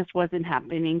then it just wasn't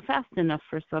happening fast enough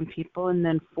for some people, and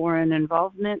then foreign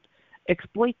involvement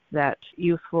exploits that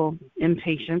youthful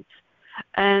impatience.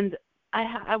 And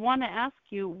I want to ask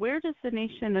you, where does the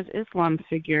Nation of Islam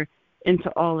figure into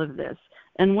all of this?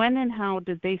 And when and how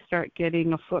did they start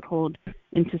getting a foothold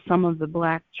into some of the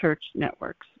black church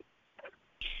networks?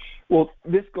 Well,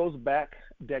 this goes back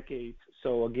decades.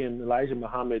 So again, Elijah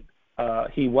Muhammad,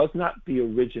 he was not the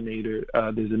originator.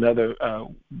 There's another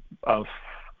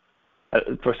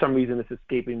for some reason it's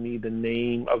escaping me the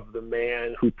name of the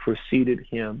man who preceded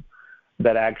him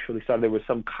that actually started. There was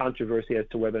some controversy as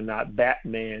to whether or not that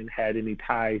man had any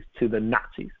ties to the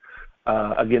Nazis.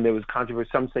 Again, there was controversy.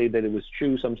 Some say that it was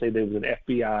true. Some say there was an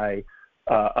FBI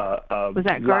was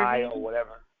that lie Garvey? or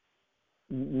whatever.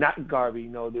 Not Garvey.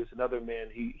 No, there's another man.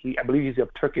 He I believe he's of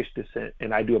Turkish descent,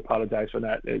 and I do apologize for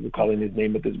not recalling his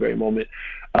name at this very moment.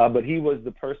 But he was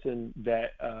the person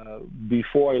that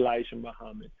before Elijah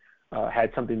Muhammad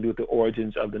had something to do with the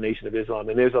origins of the Nation of Islam.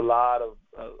 And there's a lot of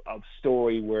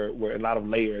story where a lot of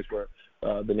layers where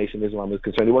the Nation of Islam is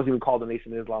concerned. It wasn't even called the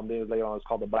Nation of Islam. Then later on it was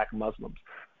called the Black Muslims.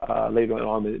 Later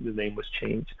on the name was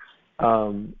changed.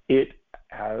 It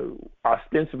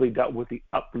ostensibly dealt with the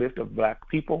uplift of black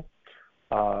people,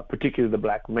 particularly the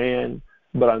black man,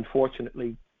 but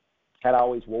unfortunately had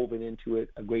always woven into it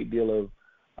a great deal of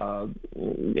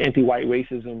anti-white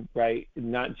racism, right?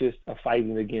 Not just a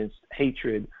fighting against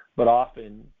hatred, but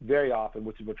often, very often,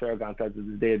 which is what Farragon says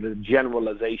is the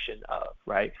generalization of,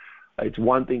 right? It's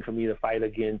one thing for me to fight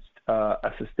against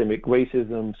a systemic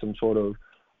racism, some sort of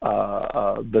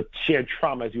the shared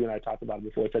trauma, as you and I talked about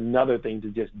before. It's another thing to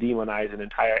just demonize an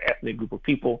entire ethnic group of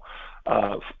people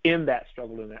in that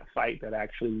struggle, in that fight, that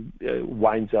actually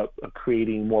winds up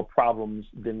creating more problems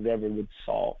than it ever would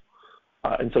solve.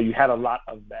 And so you had a lot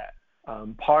of that.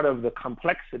 Part of the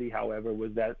complexity, however,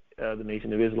 was that the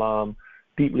Nation of Islam,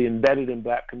 deeply embedded in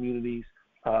black communities,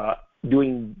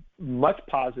 doing much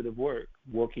positive work,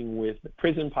 working with the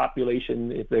prison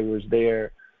population if there was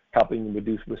there, helping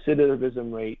reduce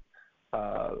recidivism rate.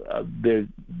 There's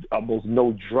almost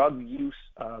no drug use.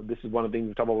 This is one of the things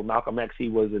we talk about with Malcolm X. He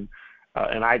was an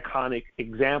iconic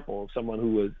example of someone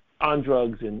who was on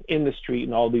drugs and in the street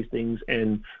and all these things.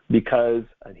 And because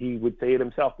he would say it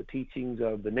himself, the teachings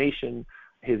of the nation,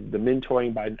 the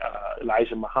mentoring by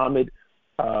Elijah Muhammad,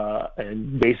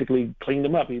 and basically cleaned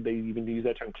him up. They even use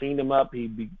that term, cleaned him up.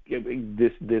 The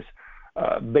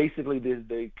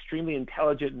extremely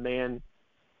intelligent man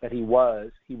that he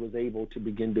was able to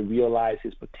begin to realize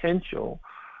his potential,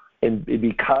 and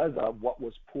because of what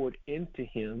was poured into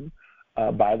him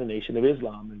by the Nation of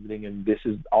Islam and everything. And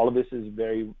all of this is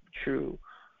very true.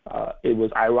 It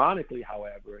was ironically,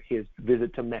 however, his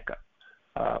visit to Mecca,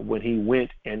 when he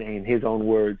went and, in his own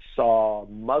words, saw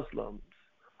Muslims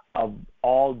of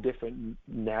all different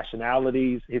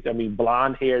nationalities.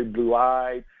 Blonde-haired,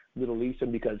 blue-eyed, Middle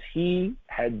Eastern, because he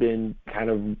had been kind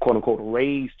of, quote-unquote,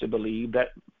 raised to believe that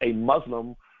a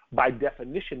Muslim, by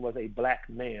definition, was a black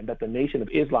man, that the Nation of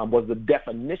Islam was the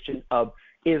definition of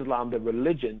Islam, the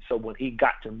religion. So when he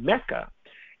got to Mecca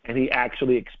and he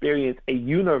actually experienced a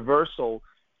universal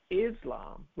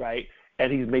Islam, right,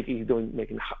 and he's making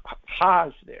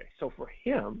Hajj there. So for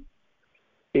him,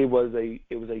 it was a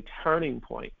turning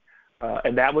point.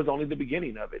 And that was only the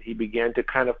beginning of it. He began to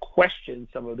kind of question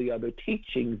some of the other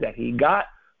teachings that he got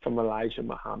from Elijah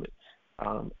Muhammad.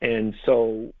 And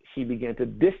so he began to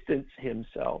distance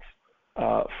himself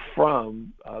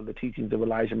from the teachings of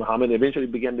Elijah Muhammad, and eventually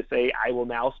began to say, I will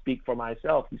now speak for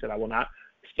myself. He said, I will not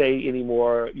say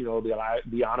anymore,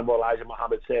 the Honorable Elijah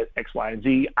Muhammad says X, Y, and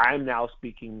Z. I'm now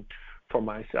speaking for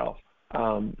myself.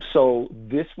 So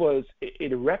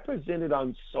it represented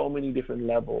on so many different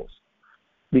levels,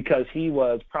 because he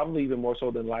was probably even more so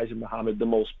than Elijah Muhammad, the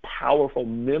most powerful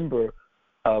member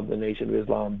of the Nation of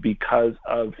Islam because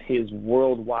of his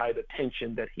worldwide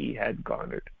attention that he had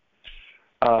garnered.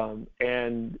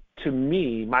 And to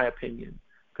me, my opinion,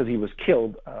 because he was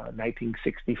killed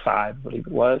 1965, I believe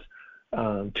it was,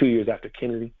 2 years after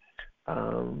Kennedy.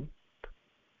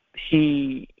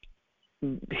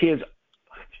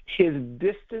 His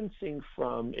distancing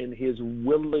from and his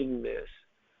willingness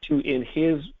to, in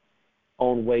his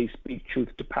own way, speak truth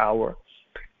to power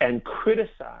and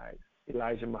criticize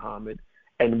Elijah Muhammad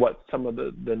and what some of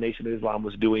the Nation of Islam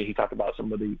was doing. He talked about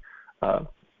some of the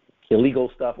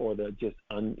illegal stuff or the just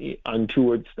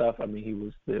untoward stuff. I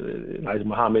mean, Elijah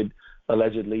Muhammad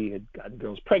allegedly had gotten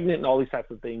girls pregnant and all these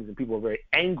types of things, and people were very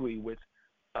angry with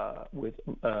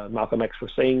Malcolm X for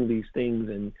saying these things.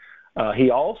 And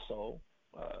he also,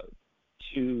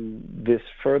 to this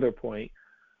further point,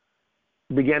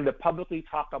 began to publicly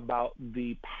talk about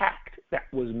the pact that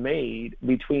was made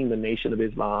between the Nation of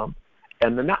Islam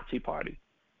and the Nazi Party.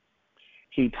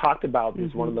 He talked about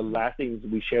this, one of the last things,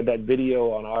 we shared that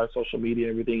video on our social media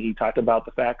and everything. He talked about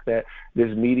the fact that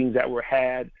there's meetings that were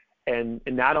had, and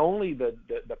not only the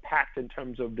pact in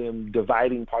terms of them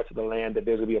dividing parts of the land, that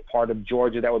there's going to be a part of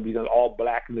Georgia that would be all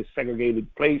black in this segregated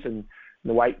place, and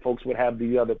the white folks would have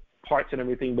the other parts and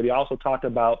everything. But he also talked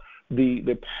about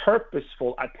the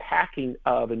purposeful attacking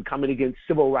of and coming against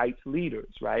civil rights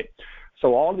leaders, right?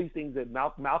 So all these things that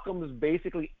Malcolm was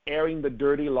basically airing the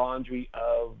dirty laundry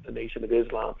of the Nation of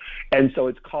Islam. And so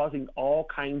it's causing all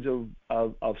kinds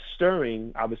of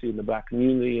stirring, obviously, in the black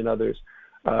community and others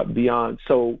beyond.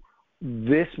 So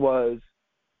this was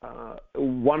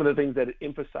one of the things that it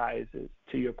emphasizes,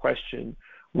 to your question,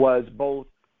 was both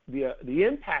the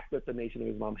impact that the Nation of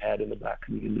Islam had in the black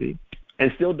community,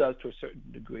 and still does to a certain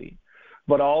degree,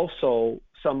 but also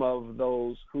some of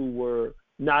those who were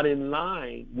not in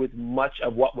line with much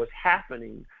of what was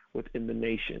happening within the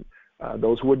nation,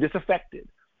 those who were disaffected,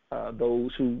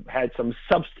 those who had some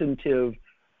substantive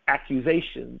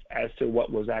accusations as to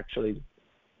what was actually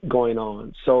going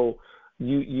on. So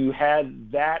you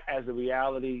had that as a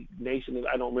reality. Nation,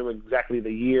 I don't remember exactly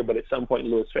the year, but at some point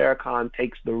Louis Farrakhan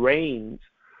takes the reins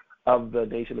of the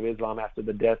Nation of Islam after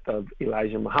the death of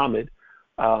Elijah Muhammad,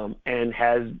 and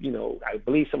has, I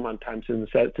believe sometime since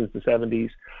the 70s,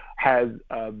 has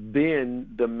been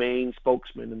the main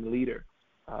spokesman and the leader,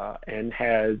 and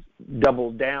has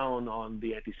doubled down on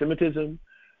the anti-Semitism,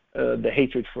 the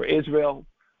hatred for Israel.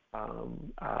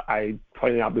 I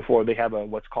pointed out before, they have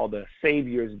what's called a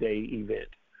Savior's Day event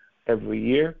every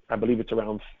year. I believe it's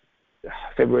around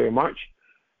February or March.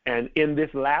 And in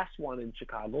this last one in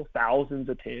Chicago, thousands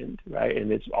attend, right?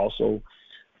 And it's also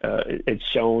it's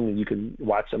shown, and you can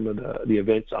watch some of the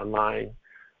events online.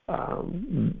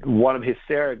 One of his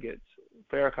surrogates,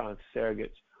 Farrakhan's surrogates,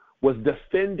 was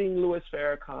defending Louis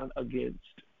Farrakhan against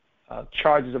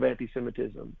charges of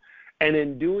anti-Semitism. And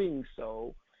in doing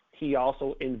so, he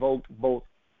also invoked both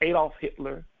Adolf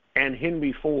Hitler and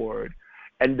Henry Ford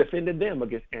and defended them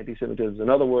against anti-Semitism. In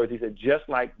other words, he said, just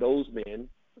like those men,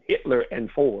 Hitler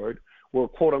and Ford, were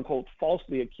quote-unquote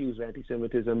falsely accused of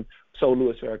anti-Semitism, so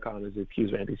Louis Farrakhan is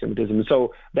accused of anti-Semitism. And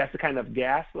so that's the kind of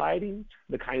gaslighting,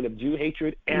 the kind of Jew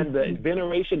hatred, and the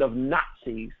veneration of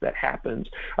Nazis that happens.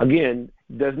 Again,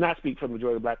 does not speak for the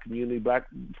majority of the black community. Black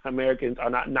Americans are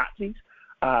not Nazis.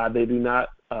 They do not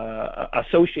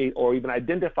associate or even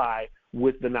identify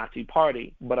with the Nazi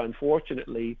Party. But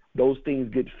unfortunately, those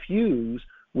things get fused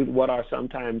with what are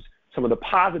sometimes some of the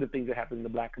positive things that happen in the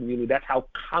black community. That's how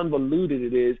convoluted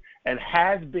it is, and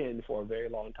has been for a very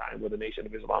long time where the Nation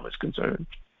of Islam is concerned.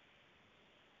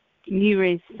 You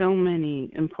raised so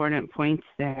many important points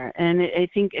there, and I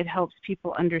think it helps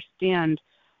people understand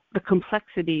the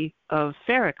complexity of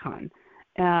Farrakhan.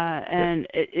 And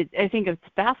I think it's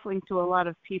baffling to a lot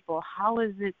of people. How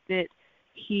is it that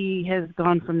he has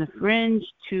gone from the fringe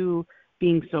to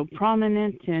being so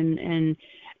prominent? And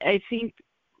I think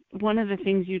one of the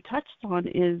things you touched on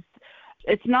is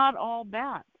it's not all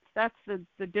bad. That's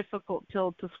the difficult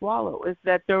pill to swallow, is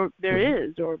that there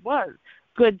is or was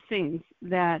good things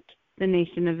that the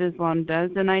Nation of Islam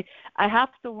does. And I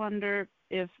have to wonder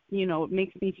if, it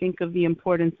makes me think of the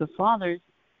importance of fathers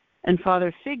and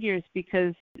father figures,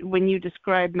 because when you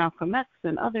describe Malcolm X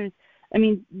and others, I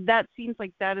mean, that seems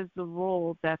like that is the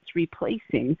role that's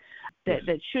replacing,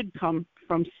 that should come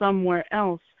from somewhere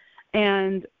else.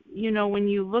 And, when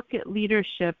you look at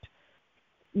leadership,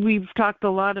 we've talked a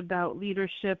lot about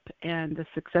leadership and the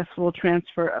successful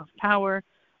transfer of power,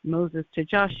 Moses to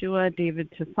Joshua,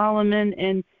 David to Solomon.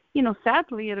 And,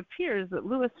 sadly, it appears that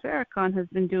Louis Farrakhan has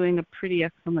been doing a pretty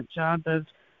excellent job of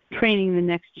training the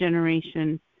next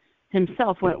generation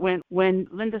himself. When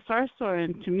Linda Sarsour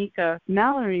and Tamika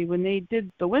Mallory, when they did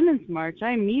the Women's March,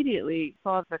 I immediately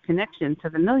saw the connection to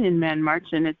the Million Man March,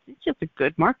 and it's just a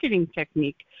good marketing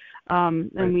technique.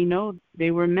 And we know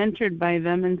they were mentored by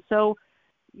them. And so,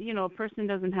 a person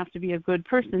doesn't have to be a good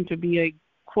person to be a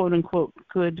quote-unquote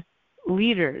good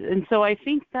leader. And so I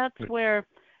think that's where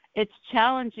it's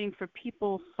challenging for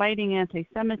people fighting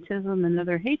anti-Semitism and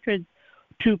other hatreds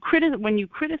to when you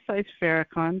criticize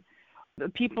Farrakhan, the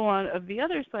people of the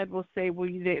other side will say, well,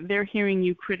 they're hearing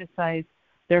you criticize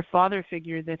their father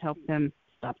figure that helped them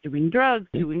stop doing drugs,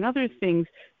 doing other things,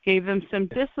 gave them some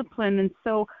discipline. And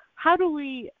so how do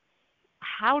you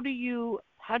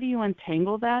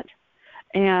untangle that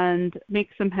and make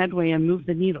some headway and move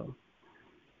the needle?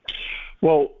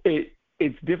 Well,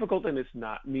 it's difficult and it's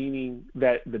not, meaning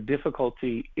that the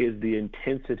difficulty is the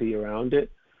intensity around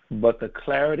it, but the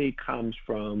clarity comes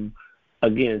from,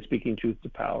 again, speaking truth to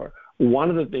power. One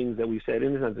of the things that we said,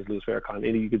 and it's not just Louis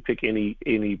Farrakhan, you could pick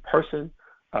any person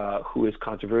who is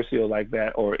controversial like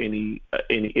that, or any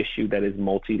issue that is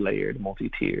multi-layered,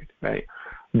 multi-tiered, right?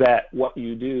 That what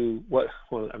you do, I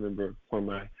remember one of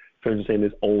my friends was saying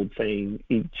this old saying,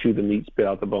 chew the meat, spit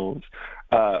out the bones.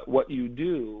 What you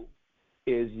do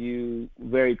is you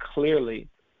very clearly,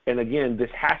 and again,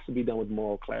 this has to be done with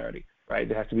moral clarity, right?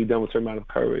 It has to be done with a certain amount of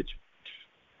courage.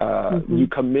 You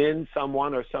commend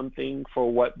someone or something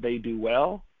for what they do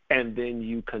well, and then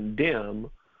you condemn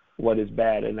what is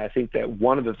bad. And I think that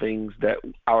one of the things that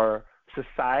our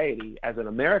society, as an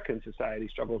American society,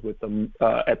 struggles with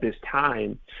at this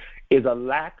time is a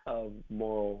lack of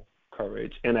moral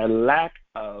courage and a lack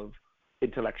of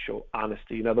intellectual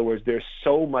honesty. In other words, there's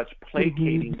so much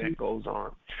placating that goes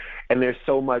on, and there's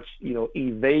so much,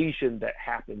 evasion that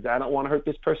happens. I don't want to hurt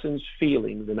this person's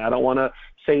feelings, and I don't want to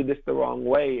say this the wrong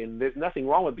way. And there's nothing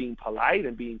wrong with being polite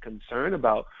and being concerned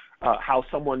about how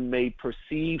someone may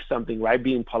perceive something, right?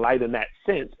 Being polite in that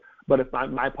sense. But if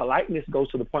my politeness goes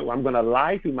to the point where I'm going to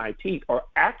lie through my teeth or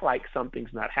act like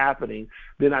something's not happening,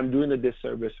 then I'm doing a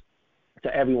disservice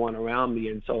to everyone around me.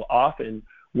 And so often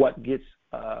what gets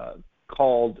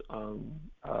called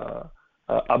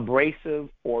abrasive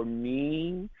or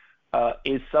mean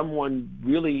is someone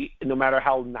really, no matter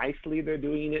how nicely they're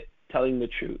doing it, telling the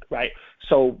truth, right?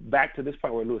 So back to this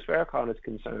point where Louis Farrakhan is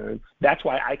concerned, that's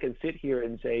why I can sit here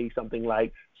and say something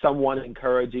like someone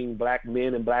encouraging black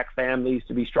men and black families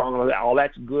to be strong, all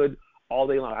that's good all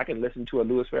day long. I can listen to a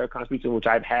Louis Farrakhan speech, in which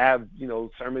I'd have,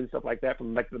 sermons, stuff like that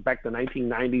from back to the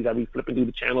 1990s. I'd be flipping through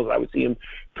the channels. I would see him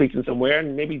preaching somewhere,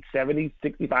 and maybe 70%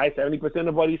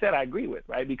 of what he said I agree with,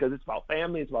 right? Because it's about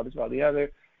family, it's about this, about the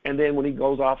other. And then when he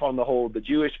goes off on the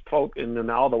Jewish folk and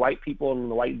then all the white people and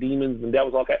the white demons and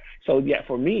devils, all that. So, yeah,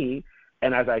 for me,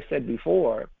 and as I said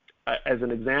before, as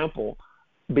an example,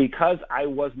 because I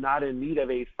was not in need of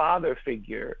a father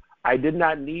figure, I did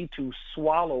not need to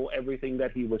swallow everything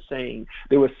that he was saying.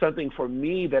 There was something for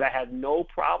me that I had no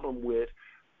problem with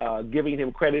giving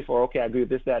him credit for, okay, I agree with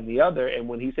this, that, and the other. And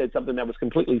when he said something that was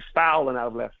completely foul and out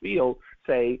of left field,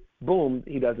 say, boom,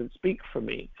 he doesn't speak for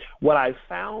me. What I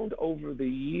found over the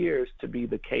years to be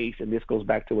the case, and this goes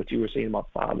back to what you were saying about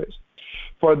fathers,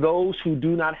 for those who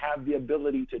do not have the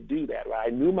ability to do that, right?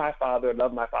 I knew my father,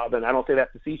 loved my father, and I don't say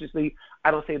that facetiously. I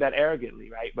don't say that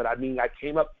arrogantly, right? But I mean, I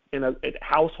came up in a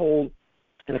household,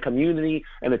 in a community,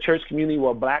 in a church community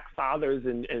where black fathers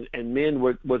and men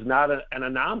was not an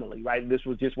anomaly, right? This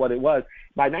was just what it was.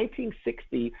 By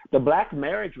 1960, the black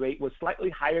marriage rate was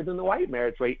slightly higher than the white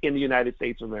marriage rate in the United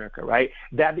States of America, right?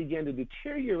 That began to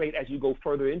deteriorate as you go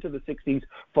further into the 60s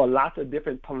for lots of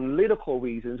different political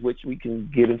reasons, which we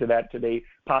can get into that today,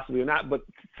 possibly or not. But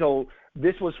so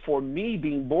this was for me,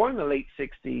 being born in the late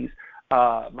 60s,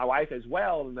 my wife as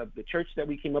well, and the church that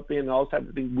we came up in and all types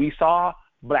of things, we saw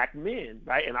black men,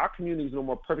 right? And our community is no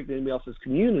more perfect than anybody else's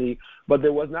community, but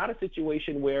there was not a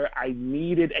situation where I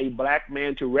needed a black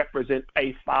man to represent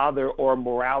a father or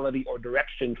morality or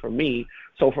direction for me.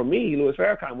 So for me, Louis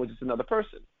Farrakhan was just another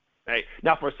person, right?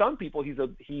 Now, for some people, he's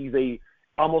a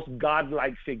almost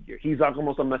godlike figure. He's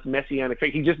almost a messianic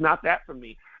figure. He's just not that for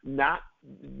me.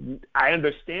 I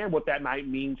understand what that might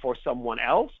mean for someone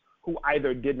else who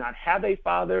either did not have a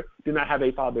father, did not have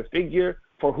a father figure,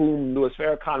 for whom Louis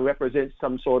Farrakhan represents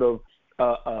some sort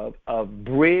of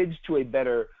bridge to a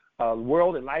better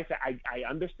world and life. I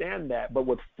understand that, but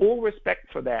with full respect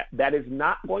for that, that is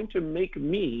not going to make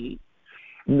me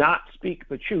not speak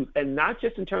the truth, and not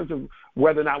just in terms of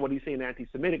whether or not what he's saying is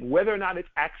anti-Semitic, whether or not it's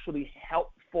actually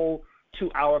helpful to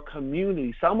our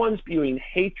community. Someone spewing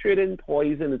hatred and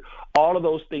poison and all of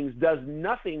those things does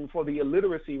nothing for the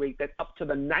illiteracy rate that's up to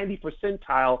the 90th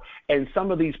percentile in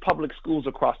some of these public schools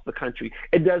across the country.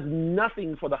 It does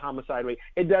nothing for the homicide rate.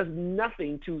 It does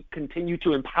nothing to continue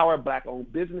to empower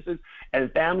black-owned businesses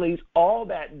and families. All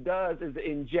that does is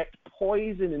inject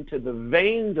poison into the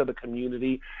veins of the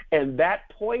community, and that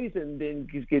poison then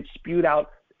gets spewed out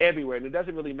everywhere. And it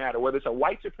doesn't really matter whether it's a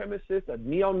white supremacist, a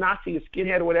neo-Nazi, a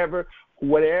skinhead, or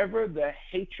whatever the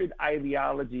hatred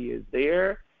ideology is there,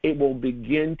 it will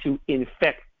begin to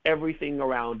infect everything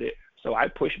around it. So I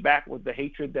push back with the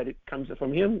hatred that it comes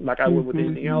from him, like I would with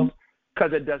anything else,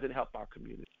 because it doesn't help our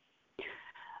community.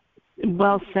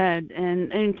 Well said.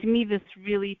 And to me, this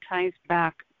really ties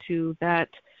back to that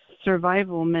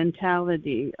survival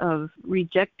mentality of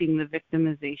rejecting the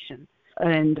victimization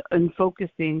and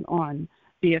focusing on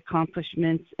the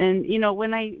accomplishments. And, you know,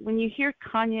 when you hear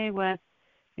Kanye West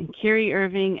and Kyrie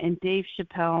Irving and Dave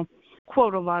Chappelle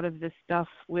quote a lot of this stuff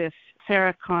with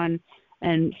Farrakhan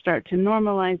and start to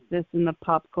normalize this in the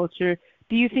pop culture,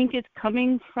 do you think it's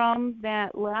coming from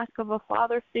that lack of a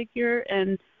father figure?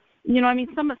 And, you know, I mean,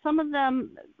 some of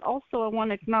them also, I want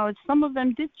to acknowledge, some of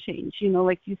them did change. You know,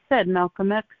 like you said,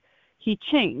 Malcolm X, he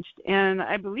changed. And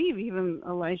I believe even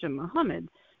Elijah Muhammad,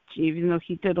 even though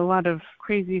he did a lot of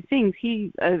crazy things,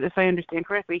 he, if I understand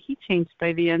correctly, he changed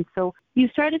by the end. So you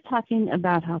started talking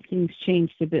about how things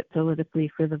changed a bit politically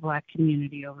for the Black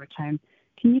community over time.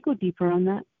 Can you go deeper on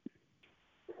that?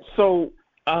 So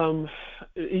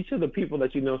each of the people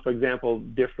that you know, for example,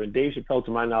 different. Dave Chappelle,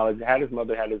 to my knowledge, had his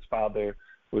mother, had his father,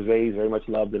 was raised, very much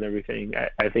loved and everything.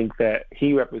 I think that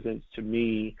he represents to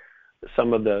me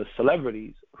some of the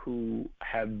celebrities who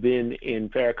have been in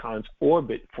Farrakhan's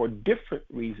orbit for different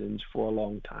reasons for a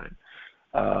long time.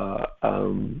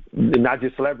 Not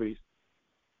just celebrities,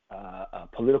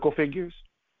 political figures,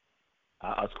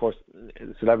 of course,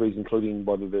 celebrities including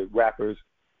whether they're rappers,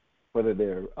 whether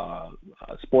they're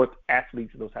sports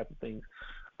athletes, those types of things.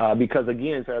 Because,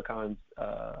 again, Farrakhan's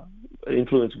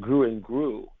influence grew and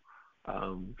grew.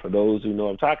 For those who know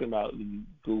what I'm talking about, you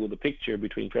Google the picture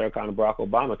between Farrakhan and Barack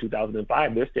Obama,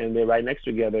 2005. They're standing there right next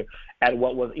to together at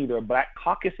what was either a Black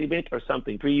Caucus event or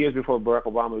something. 3 years before Barack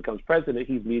Obama becomes president,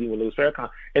 he's meeting with Louis Farrakhan.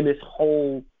 And this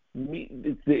whole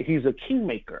he's a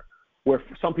kingmaker where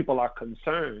some people are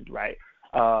concerned, right?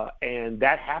 And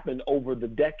that happened over the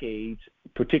decades,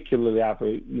 particularly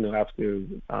after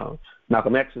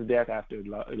Malcolm X's death, after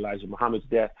Elijah Muhammad's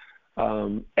death.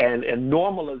 And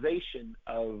normalization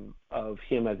of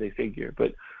him as a figure.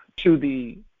 But to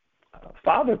the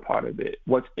father part of it,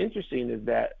 what's interesting is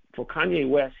that for Kanye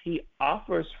West, he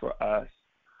offers for us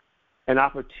an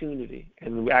opportunity.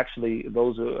 And we actually,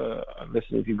 those who are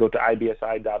listening, if you go to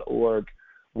ibsi.org,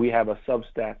 we have a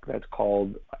Substack that's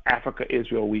called Africa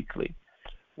Israel Weekly,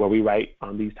 where we write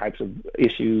on these types of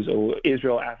issues, or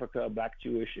Israel, Africa, Black,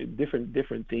 Jewish,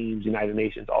 different themes, United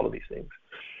Nations, all of these things.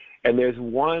 And there's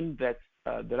one that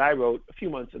I wrote a few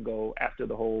months ago after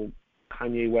the whole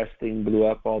Kanye West thing blew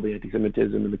up, all the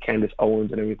anti-Semitism and the Candace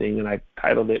Owens and everything, and I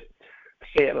titled it,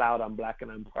 Say It Loud, I'm Black and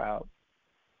I'm Proud.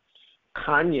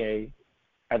 Kanye,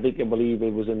 I believe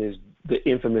it was in the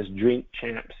infamous Drink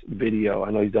Champs video.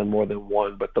 I know he's done more than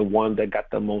one, but the one that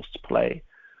got the most play.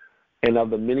 And of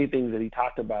the many things that he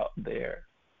talked about there,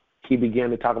 he began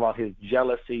to talk about his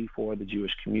jealousy for the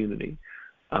Jewish community.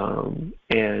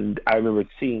 And I remember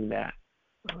seeing that.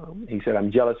 He said,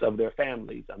 I'm jealous of their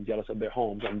families. I'm jealous of their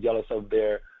homes. I'm jealous of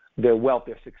their wealth,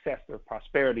 their success, their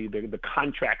prosperity, the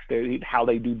contracts, how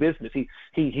they do business.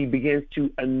 He begins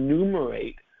to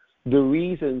enumerate the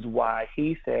reasons why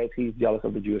he says he's jealous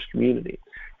of the Jewish community.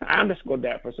 I underscored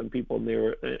that for some people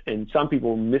there, and some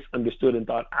people misunderstood and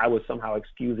thought I was somehow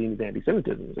excusing his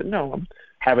anti-Semitism. I said, no, I'm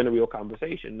having a real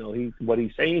conversation. No, what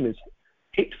he's saying is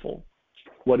hateful.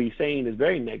 What he's saying is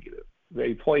very negative,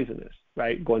 very poisonous,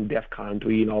 right? Going DEFCON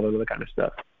 3 and all that other kind of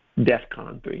stuff.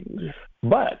 DEFCON 3.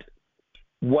 But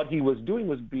what he was doing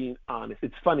was being honest.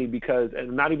 It's funny because, and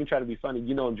I'm not even trying to be funny,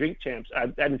 in Drink Champs,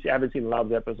 I haven't seen a lot of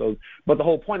the episodes, but the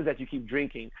whole point is that you keep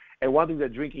drinking. And one thing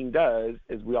that drinking does,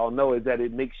 as we all know, is that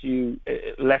it makes you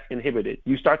less inhibited.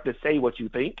 You start to say what you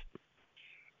think.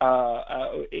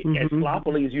 As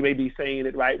sloppily as you may be saying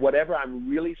it, right? Whatever I'm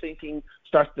really thinking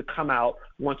starts to come out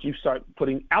once you start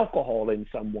putting alcohol in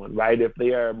someone, right? If they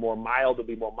are more mild, they'll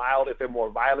be more mild. If they're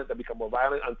more violent, they'll become more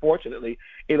violent. Unfortunately,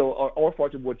 or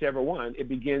fortunately, whichever one, you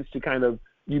begin to kind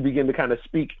of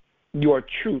speak your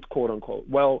truth, quote unquote.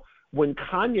 Well, when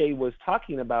Kanye was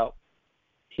talking about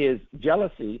his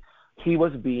jealousy, he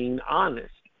was being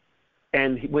honest.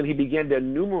 And when he began to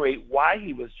enumerate why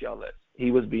he was jealous, he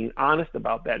was being honest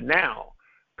about that. Now,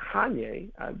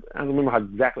 Kanye, I don't remember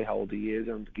exactly how old he is.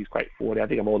 I don't think he's quite 40. I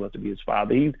think I'm old enough to be his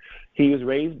father. He was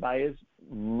raised by his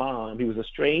mom. He was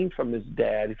estranged from his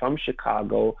dad. He's from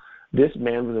Chicago. This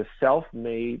man was a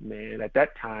self-made man. At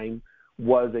that time,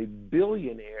 was a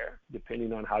billionaire,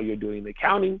 depending on how you're doing the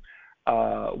accounting.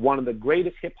 one of the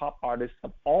greatest hip-hop artists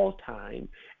of all time,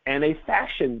 and a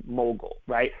fashion mogul,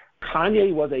 right?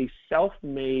 Kanye was a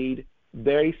self-made,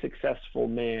 very successful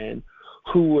man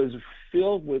who was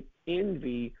filled with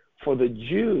envy for the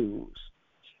Jews,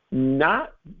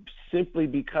 not simply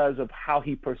because of how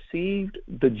he perceived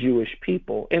the Jewish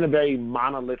people in a very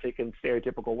monolithic and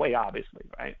stereotypical way, obviously,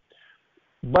 right?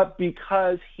 But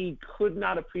because he could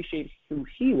not appreciate who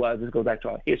he was. This goes back to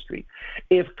our history.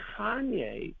 If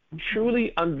Kanye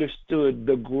truly understood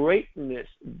the greatness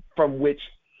from which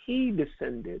he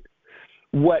descended,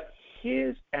 what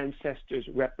his ancestors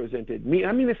represented,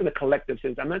 I mean this in a collective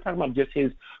sense. I'm not talking about just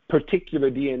his particular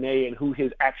DNA and who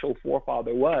his actual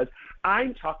forefather was.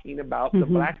 I'm talking about the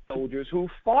black soldiers who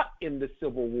fought in the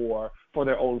Civil War for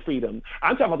their own freedom.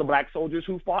 I'm talking about the black soldiers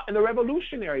who fought in the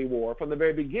Revolutionary War from the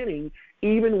very beginning,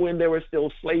 even when there was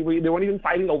still slavery. They weren't even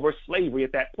fighting over slavery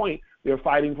at that point. They were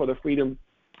fighting for the freedom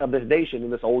of this nation,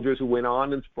 and the soldiers who went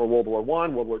on for World War I,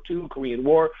 World War II, Korean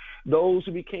War, those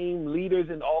who became leaders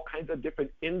in all kinds of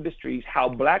different industries, how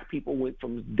black people went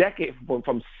from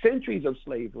centuries of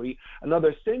slavery,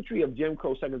 another century of Jim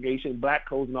Crow segregation, black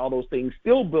codes and all those things,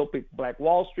 still built Black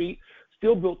Wall Street,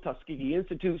 still built Tuskegee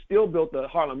Institute, still built the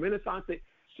Harlem Renaissance.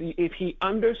 See, if he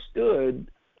understood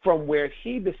from where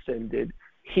he descended,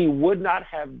 he would not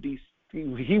have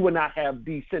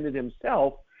descended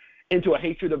himself into a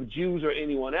hatred of Jews or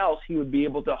anyone else. He would be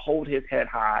able to hold his head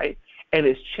high and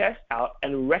his chest out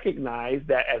and recognize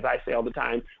that, as I say all the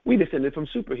time, we descended from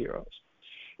superheroes.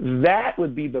 That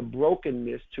would be the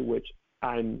brokenness to which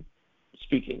I'm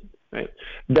speaking, right?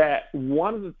 That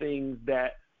one of the things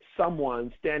that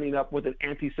someone standing up with an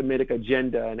anti-Semitic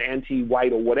agenda, an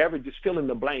anti-white or whatever, just fill in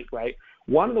the blank, right?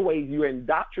 One of the ways you're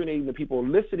indoctrinating the people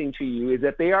listening to you is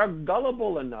that they are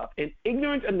gullible enough and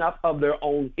ignorant enough of their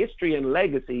own history and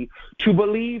legacy to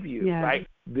believe you, right?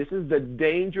 This is the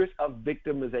dangers of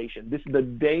victimization. This is the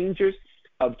dangers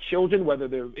of children, whether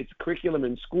it's curriculum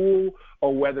in school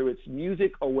or whether it's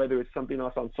music or whether it's something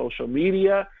else on social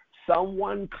media.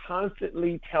 Someone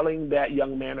constantly telling that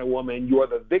young man or woman, you're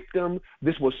the victim,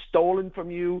 this was stolen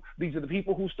from you, these are the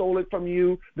people who stole it from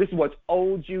you, this is what's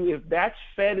owed you. If that's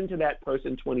fed into that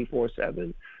person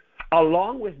 24/7,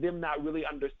 along with them not really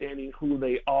understanding who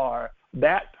they are,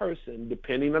 that person,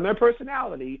 depending on their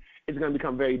personality, is going to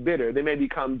become very bitter. They may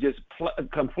become just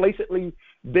complacently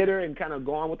bitter and kind of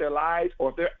go on with their lives,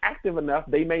 or if they're active enough,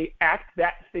 they may act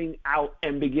that thing out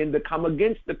and begin to come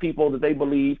against the people that they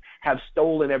believe have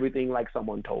stolen everything like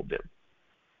someone told them.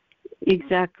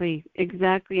 Exactly.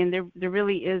 And there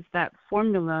really is that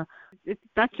formula. It's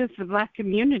not just the black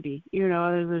community.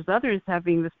 There's others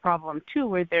having this problem too,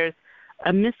 where there's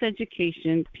a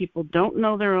miseducation. People don't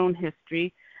know their own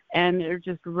history, and they're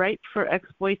just ripe for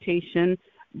exploitation,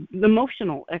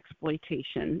 emotional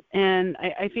exploitation. And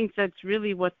I think that's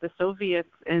really what the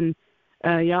Soviets and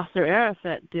Yasser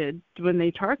Arafat did when they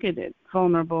targeted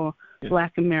vulnerable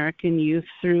Black American youth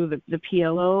through the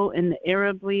PLO and the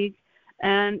Arab League.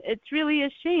 And it's really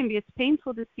a shame. It's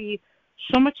painful to see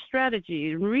so much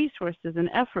strategy and resources and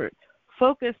effort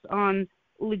focused on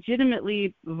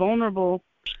legitimately vulnerable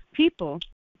people,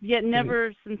 yet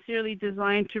never sincerely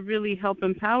designed to really help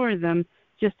empower them,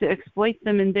 just to exploit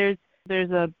them. And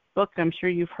there's a book I'm sure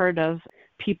you've heard of,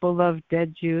 People Love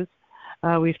Dead Jews.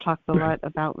 We've talked a lot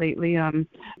about lately,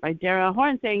 by Dara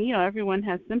Horn, saying, everyone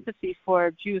has sympathy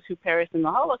for Jews who perished in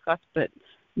the Holocaust, but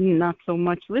not so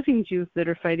much living Jews that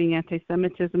are fighting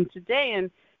anti-Semitism today.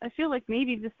 And I feel like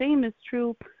maybe the same is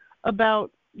true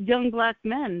about young black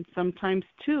men sometimes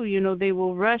too. They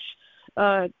will rush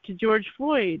to George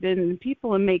Floyd and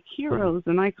people and make heroes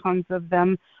and icons of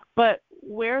them. But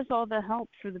where's all the help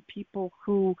for the people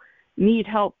who need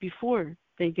help before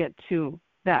they get to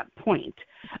that point?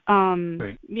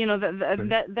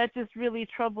 That just really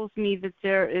troubles me, that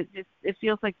it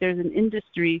feels like there's an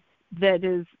industry that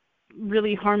is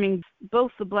really harming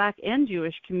both the black and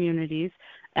Jewish communities,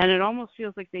 and it almost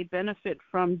feels like they benefit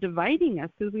from dividing us,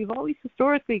 because we've always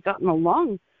historically gotten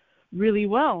along really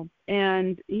well.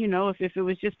 And if it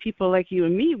was just people like you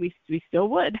and me, we still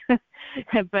would.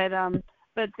 But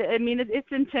I mean,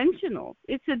 it's intentional.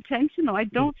 I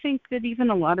don't think that even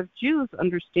a lot of Jews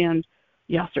understand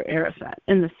Yasser Arafat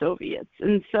and the Soviets.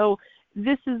 And so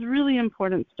this is really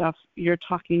important stuff you're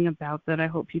talking about that I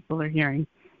hope people are hearing.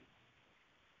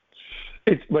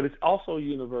 But it's also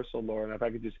universal, Laura, and if I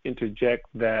could just interject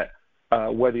that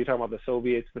whether you're talking about the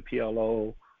Soviets, the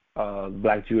PLO, the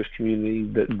Black Jewish community,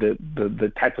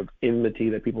 the type of enmity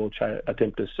that people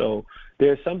attempt to sow,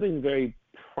 there's something very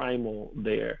primal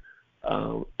there,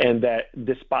 and that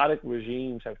despotic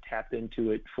regimes have tapped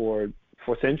into it for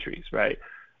centuries, right?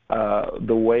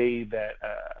 the way that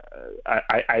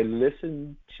I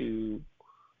listen to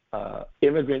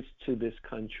immigrants to this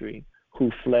country who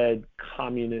fled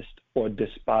communist or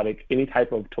despotic, any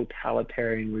type of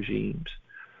totalitarian regimes.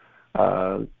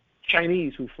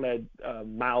 Chinese who fled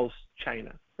Mao's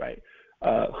China, right?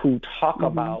 Who talk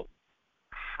about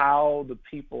how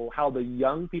the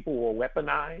young people were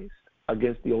weaponized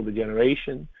against the older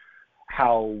generation,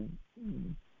 how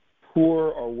poor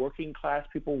or working class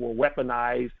people were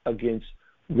weaponized against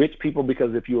rich people,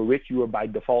 because if you were rich, you were by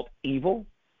default evil.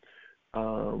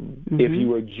 If you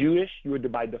were Jewish, you were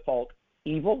by default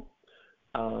evil.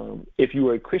 If you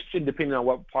were a Christian, depending on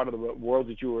what part of the world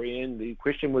that you were in, the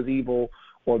Christian was evil,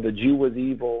 or the Jew was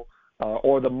evil,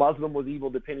 or the Muslim was evil,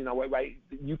 depending on what, right?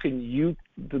 You can use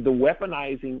the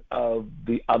weaponizing of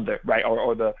the other, right,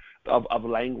 or the of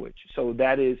language. So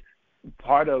that is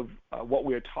part of what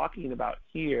we're talking about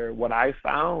here. What I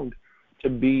found to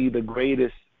be the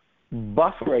greatest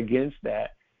buffer against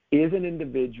that is an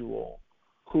individual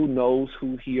who knows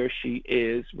who he or she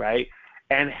is, right,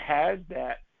 and has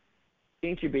that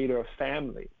incubator of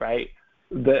family, right?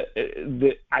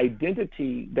 The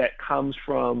identity that comes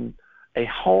from a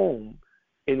home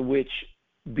in which,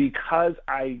 because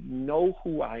I know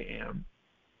who I am,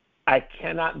 I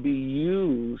cannot be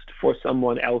used for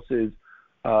someone else's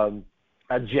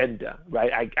agenda,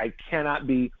 right? I cannot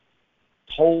be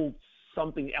told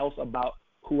something else about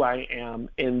who I am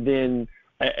and then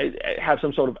have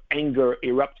some sort of anger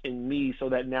erupt in me so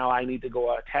that now I need to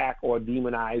go attack or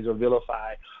demonize or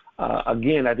vilify.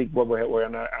 Again, I think we're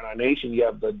in our nation, you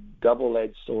have the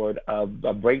double-edged sword of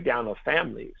a breakdown of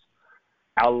families,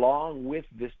 along with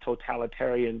this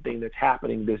totalitarian thing that's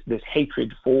happening, this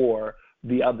hatred for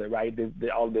the other, right?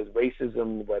 All this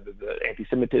racism, whether the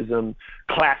anti-Semitism,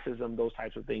 classism, those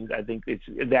types of things. I think it's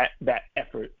that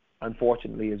effort,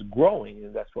 unfortunately, is growing,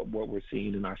 and that's what we're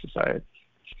seeing in our society.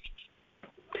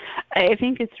 I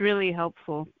think it's really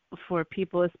helpful for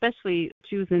people, especially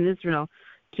Jews in Israel,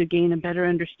 to gain a better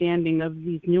understanding of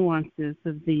these nuances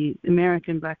of the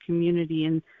American Black community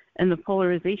and the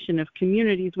polarization of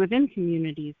communities within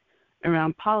communities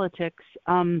around politics.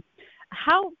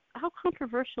 How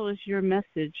controversial is your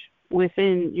message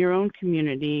within your own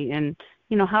community, and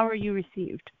how are you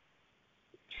received?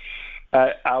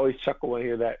 I always chuckle when I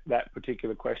hear that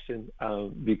particular question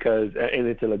because, and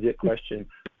it's a legit question.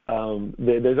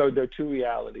 There are two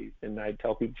realities, and I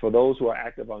tell people, for those who are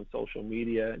active on social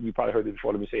media, you probably heard it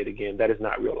before, let me say it again, that is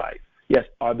not real life. Yes,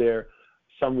 are there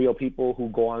some real people who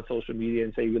go on social media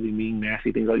and say really mean,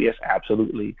 nasty things? Yes,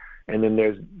 absolutely. And then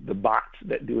there's the bots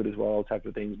that do it as well, all types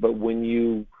of things. But when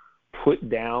you put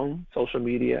down social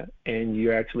media and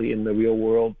you're actually in the real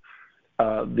world,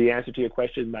 the answer to your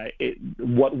question,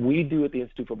 what we do at the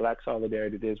Institute for Black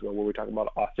Solidarity in Israel, where we're talking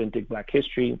about authentic Black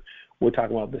history, we're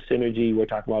talking about the synergy, we're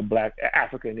talking about Black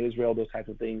Africa and Israel, those types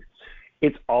of things,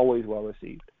 it's always well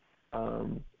received.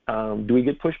 Do we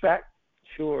get pushback?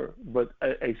 Sure, but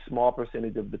a small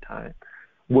percentage of the time.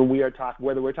 When we are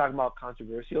whether we're talking about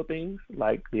controversial things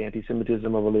like the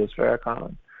anti-Semitism of Louis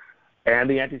Farrakhan and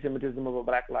the anti-Semitism of a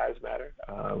Black Lives Matter,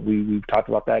 we've talked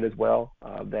about that as well,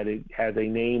 that it has a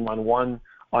name on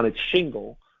its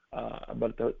shingle,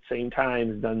 but at the same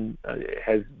time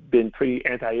has been pretty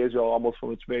anti-Israel almost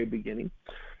from its very beginning.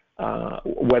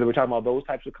 Whether we're talking about those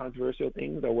types of controversial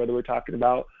things or whether we're talking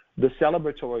about the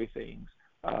celebratory things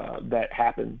that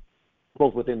happen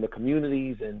both within the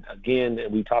communities, and again,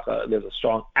 we talk. There's a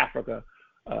strong Africa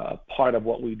part of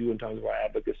what we do in terms of our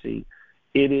advocacy.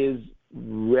 It is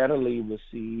readily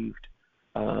received,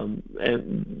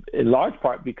 and in large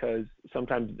part because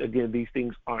sometimes, again, these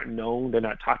things aren't known; they're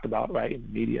not talked about, right, in the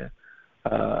media.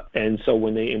 And so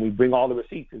when we bring all the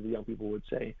receipts, as the young people would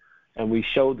say, and we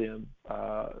show them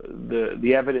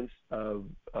the evidence of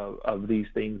these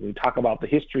things. We talk about the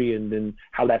history and then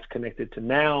how that's connected to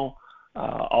now.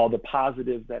 All the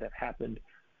positives that have happened,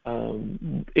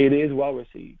 it is well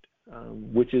received,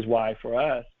 which is why for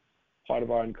us, part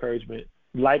of our encouragement,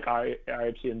 like our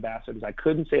RHC ambassadors, I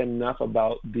couldn't say enough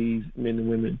about these men and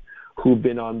women who've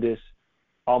been on this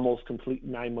almost complete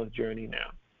 9-month journey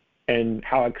now, and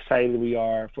how excited we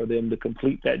are for them to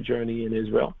complete that journey in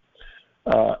Israel,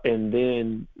 and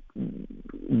then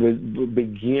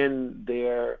begin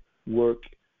their work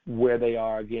where they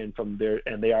are again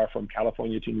and they are from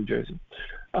California to New Jersey.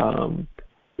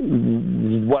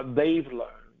 What they've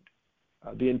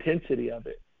learned, the intensity of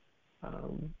it,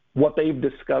 what they've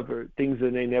discovered, things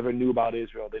that they never knew about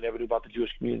Israel, they never knew about the Jewish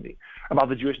community, about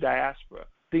the Jewish diaspora,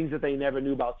 things that they never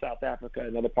knew about South Africa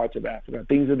and other parts of Africa,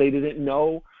 things that they didn't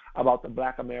know about the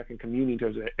Black American community in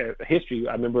terms of history.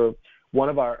 I remember one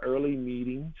of our early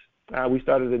meetings We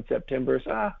started in September,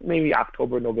 so maybe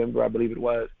October, November, I believe it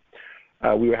was.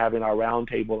 We were having our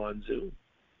roundtable on Zoom.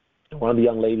 One of the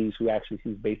young ladies who actually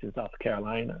she's based in South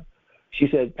Carolina, she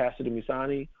said, Pastor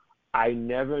Dumisani, I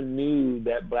never knew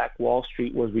that Black Wall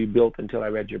Street was rebuilt until I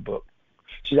read your book.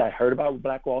 She said, I heard about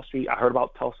Black Wall Street. I heard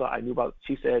about Tulsa. I knew about,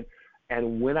 she said,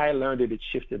 and when I learned it, it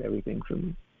shifted everything for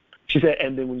me. She said,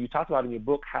 and then when you talked about in your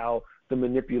book how the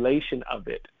manipulation of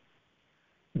it,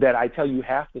 that I tell you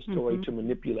half the story to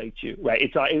manipulate you, right?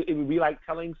 It would be like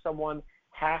telling someone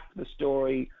half the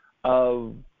story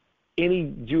of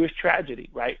any Jewish tragedy,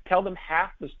 right? Tell them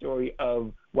half the story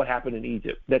of what happened in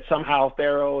Egypt, that somehow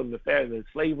Pharaoh and the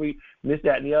slavery, and this,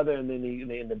 that, and the other, and then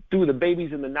they threw the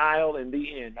babies in the Nile in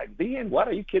the end. Like, the end? What?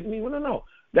 Are you kidding me? Well, no.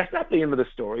 That's not the end of the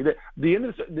story. The end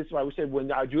of this is why we said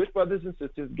when our Jewish brothers and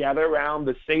sisters gather around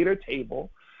the Seder table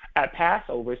at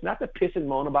Passover, it's not to piss and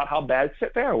moan about how bad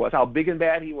Pharaoh was, how big and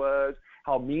bad he was,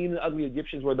 how mean and ugly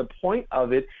Egyptians were. The point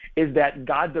of it is that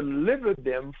God delivered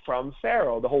them from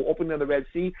Pharaoh, the whole opening of the Red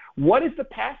Sea. What is the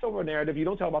Passover narrative? You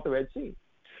don't talk about the Red Sea.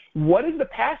 What is the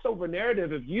Passover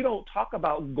narrative if you don't talk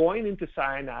about going into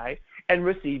Sinai and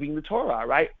receiving the Torah,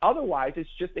 right? Otherwise, it's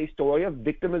just a story of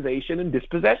victimization and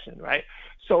dispossession, right?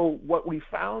 So what we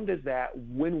found is that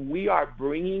when we are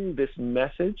bringing this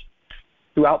message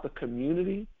throughout the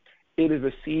community, it is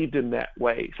received in that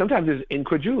way. Sometimes there's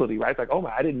incredulity, right? It's like, oh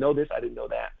my, I didn't know this, I didn't know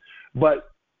that.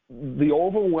 But the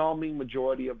overwhelming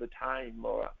majority of the time,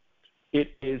 Laura,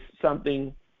 it is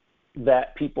something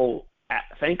that people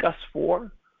thank us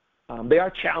for. They are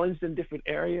challenged in different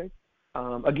areas.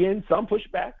 Again, some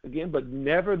pushback, but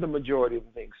never the majority of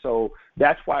the things. So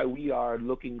that's why we are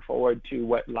looking forward to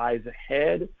what lies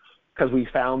ahead, because we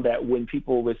found that when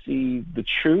people receive the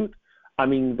truth, I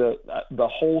mean, the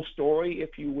whole story,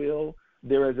 if you will,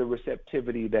 there is a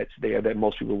receptivity that's there that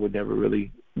most people would never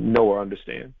really know or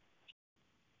understand.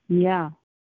 Yeah,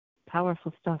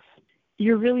 powerful stuff.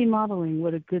 You're really modeling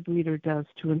what a good leader does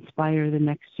to inspire the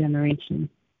next generation.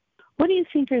 What do you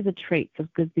think are the traits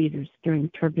of good leaders during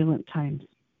turbulent times?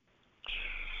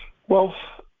 Well,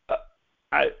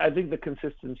 I think the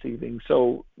consistency thing.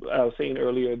 So I was saying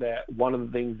earlier that one of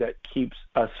the things that keeps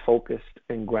us focused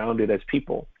and grounded as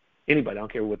people, anybody, I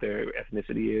don't care what their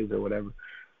ethnicity is or whatever,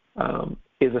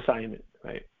 is assignment,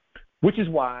 right? Which is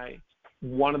why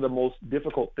one of the most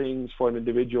difficult things for an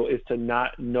individual is to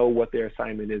not know what their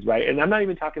assignment is, right? And I'm not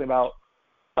even talking about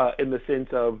in the sense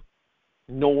of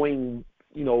knowing,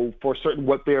 for certain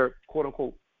what their quote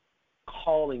unquote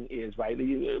calling is, right?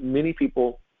 Many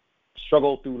people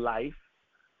struggle through life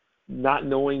not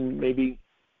knowing maybe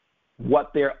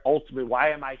what their ultimate,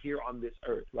 why am I here on this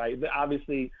earth, right?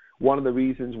 Obviously, one of the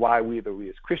reasons why we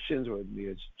as Christians or we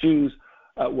as Jews,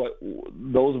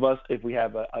 those of us, if we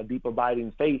have a deep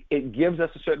abiding faith, it gives us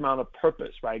a certain amount of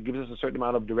purpose, right? It gives us a certain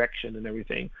amount of direction and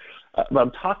everything. But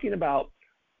I'm talking about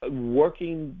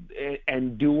working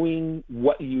and doing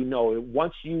what you know.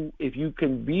 If you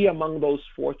can be among those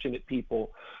fortunate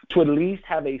people to at least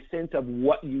have a sense of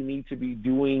what you need to be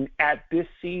doing at this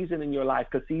season in your life,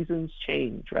 because seasons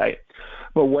change, right?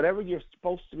 But whatever you're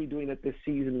supposed to be doing at this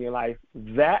season in your life,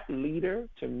 that leader,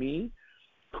 to me,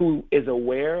 who is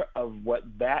aware of what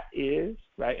that is,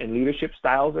 right? And leadership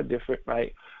styles are different,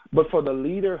 right? But for the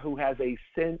leader who has a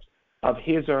sense of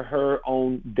his or her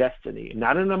own destiny,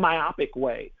 not in a myopic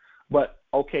way, but,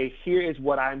 okay, here is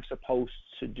what I'm supposed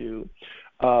to do.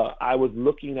 I was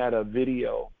looking at a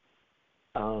video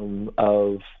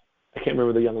of, I can't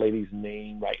remember the young lady's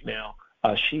name right now.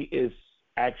 She is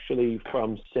actually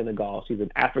from Senegal. She's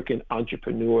an African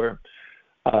entrepreneur.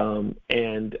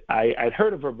 And I'd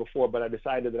heard of her before, but I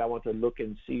decided that I want to look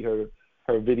and see her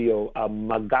video,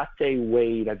 Magate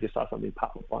Wade. I just saw something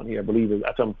pop up on here. I believe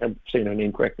I'm saying her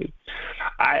name correctly.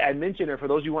 I mentioned her. For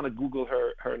those of you who want to Google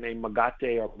her name,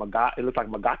 Magate or Magat, it looks like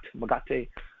Magate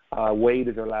Wade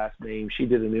is her last name. She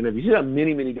did an interview. She's done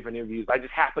many, many different interviews. I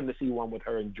just happened to see one with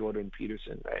her and Jordan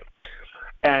Peterson, right?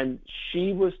 And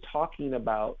she was talking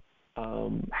about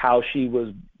how she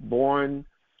was born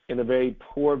in a very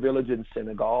poor village in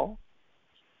Senegal.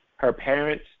 Her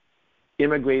parents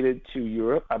immigrated to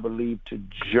Europe, I believe to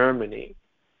Germany,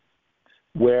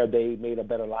 where they made a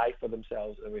better life for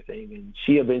themselves and everything. And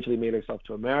she eventually made her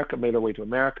way to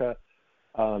America.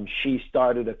 She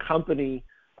started a company.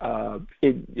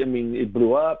 It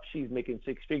blew up. She's making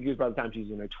six figures by the time she's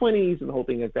in her 20s and the whole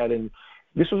thing like that. And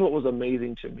this was what was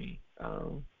amazing to me,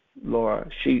 Laura.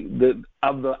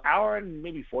 Of the hour and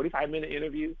maybe 45-minute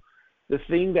interview, the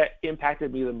thing that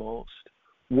impacted me the most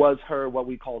was her what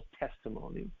we call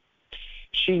testimony.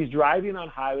 She's driving on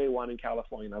Highway 1 in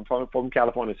California. I'm from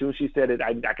California. As soon as she said it,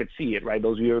 I could see it, right?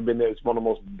 Those of you who have been there, it's one of the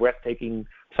most breathtaking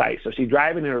sights. So she's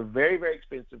driving in her very, very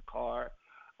expensive car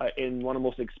in one of the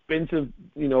most expensive,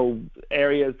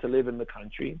 areas to live in the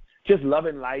country, just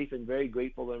loving life and very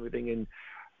grateful and everything. And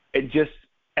it just,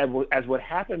 as what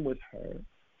happened with her,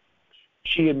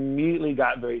 she immediately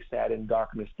got very sad and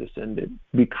darkness descended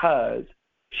because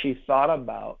she thought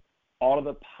about all of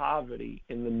the poverty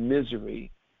and the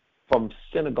misery from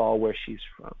Senegal, where she's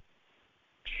from.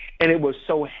 And it was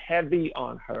so heavy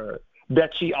on her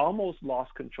that she almost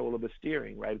lost control of the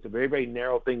steering, right? It's a very, very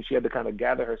narrow thing. She had to kind of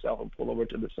gather herself and pull over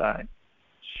to the side.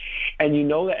 And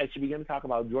that as she began to talk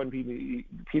about Jordan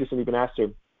Peterson, even asked her,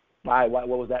 why, what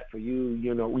was that for you?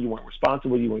 You weren't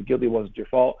responsible, you weren't guilty, it wasn't your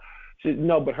fault. She said,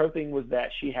 no, but her thing was that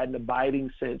she had an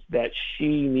abiding sense that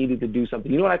she needed to do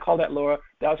something. You know what I call that, Laura?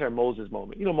 That was her Moses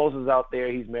moment. Moses is out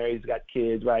there, he's married, he's got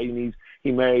kids, right?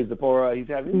 He marries Zipporah, he's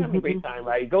having a great time,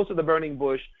 right? He goes to the burning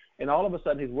bush, and all of a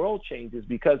sudden his world changes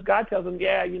because God tells him,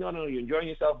 yeah, I know you're enjoying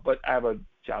yourself, but I have a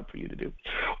job for you to do.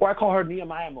 Or I call her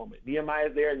Nehemiah moment.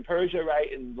 Nehemiah's there in Persia,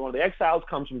 right? And one of the exiles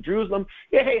comes from Jerusalem.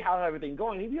 Yeah, hey, how's everything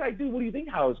going? He'd be like, dude, what do you think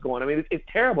how it's going? I mean, it's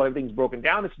terrible. Everything's broken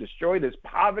down. It's destroyed. There's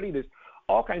poverty. There's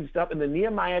all kinds of stuff. And then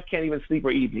Nehemiah can't even sleep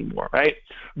or eat anymore, right?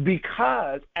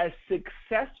 Because as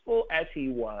successful as he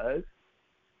was,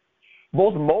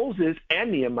 both Moses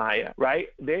and Nehemiah, right,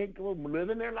 they were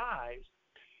living their lives.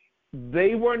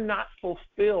 They were not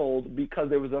fulfilled because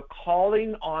there was a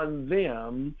calling on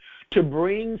them to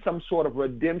bring some sort of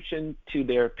redemption to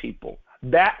their people.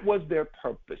 That was their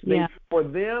purpose. For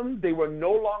them, they were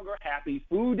no longer happy.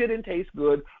 Food didn't taste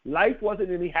good. Life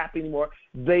wasn't any happy anymore.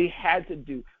 They had to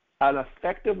do. An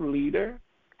effective leader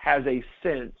has a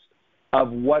sense of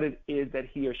what it is that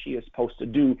he or she is supposed to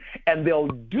do, and they'll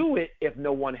do it if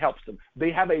no one helps them.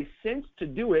 They have a sense to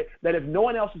do it that if no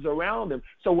one else is around them,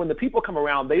 so when the people come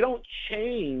around, they don't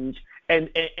change and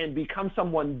become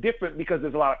someone different because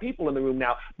there's a lot of people in the room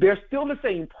now. They're still the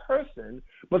same person,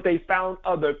 but they found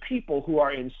other people who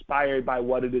are inspired by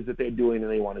what it is that they're doing,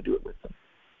 and they want to do it with them.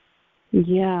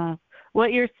 Yeah.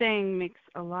 What you're saying makes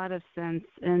a lot of sense,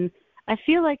 and I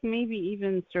feel like maybe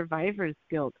even survivor's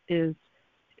guilt is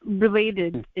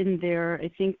related in there. I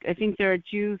think there are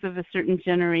Jews of a certain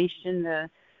generation,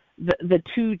 the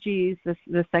 2Gs,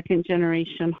 the second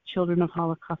generation children of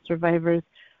Holocaust survivors.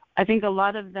 I think a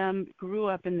lot of them grew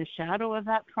up in the shadow of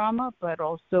that trauma, but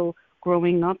also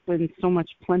growing up in so much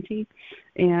plenty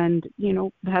and,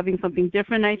 having something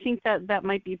different. I think that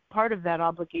might be part of that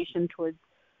obligation towards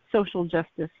social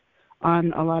justice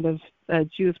on a lot of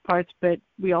Jews' parts, but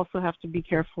we also have to be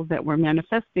careful that we're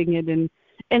manifesting it in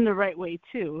the right way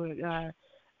too,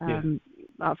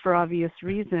 for obvious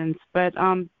reasons. But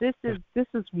this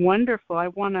is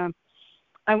wonderful.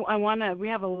 We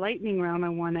have a lightning round I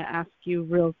want to ask you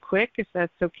real quick, if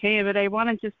that's okay. But I want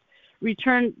to just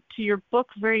return to your book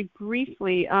very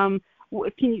briefly. Can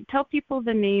you tell people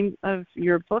the name of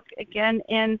your book again,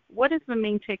 and what is the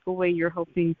main takeaway you're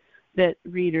hoping that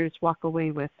readers walk away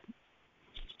with?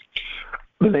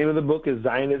 The name of the book is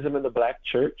Zionism in the Black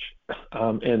Church,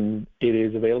 and it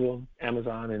is available on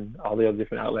Amazon and all the other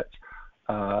different outlets.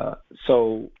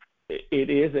 So it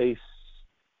is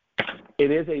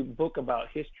a book about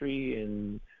history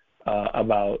and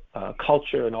about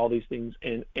culture and all these things,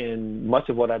 and much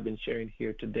of what I've been sharing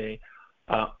here today.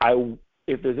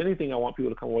 If there's anything I want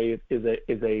people to come away with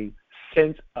is a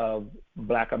sense of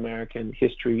Black American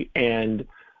history and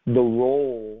the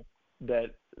role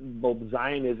that both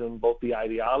Zionism, both the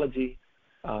ideology,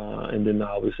 and then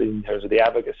obviously in terms of the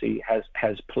advocacy,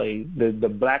 has played, the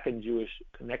Black and Jewish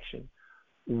connection,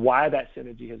 why that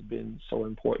synergy has been so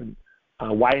important,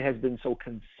 why it has been so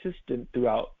consistent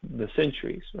throughout the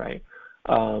centuries, right?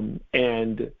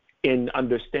 And in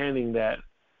understanding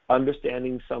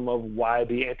some of why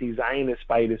the anti-Zionist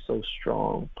fight is so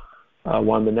strong.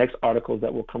 One of the next articles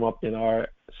that will come up in our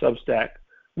Substack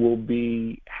will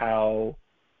be how,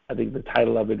 I think the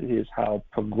title of it is how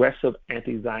progressive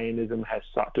anti-Zionism has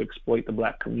sought to exploit the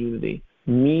Black community,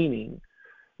 meaning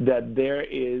that there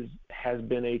has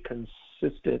been a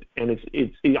consistent, and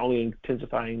it's only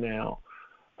intensifying now,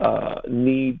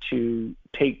 need to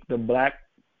take the Black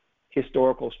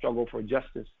historical struggle for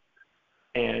justice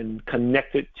and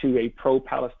connect it to a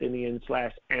pro-Palestinian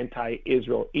 /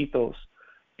 anti-Israel ethos.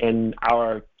 And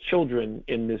our children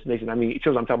in this nation,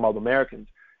 children, I'm talking about Americans,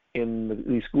 in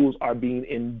these schools are being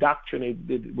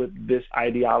indoctrinated with this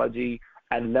ideology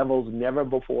at levels never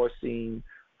before seen,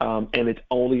 and it's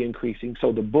only increasing.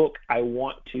 So the book, I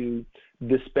want to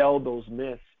dispel those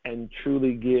myths and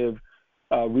truly give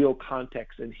real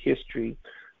context and history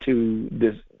to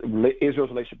this Israel's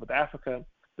relationship with Africa,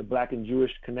 the Black and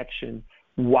Jewish connection,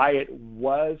 why it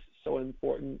was so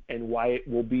important, and why it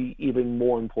will be even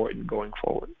more important going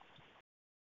forward.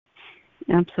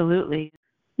 Absolutely.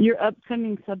 Your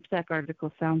upcoming Substack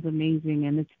article sounds amazing,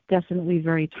 and it's definitely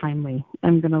very timely.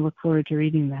 I'm going to look forward to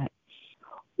reading that.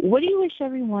 What do you wish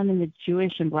everyone in the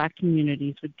Jewish and Black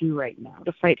communities would do right now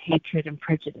to fight hatred and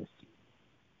prejudice?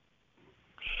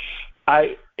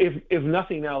 If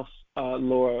nothing else,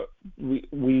 Laura, we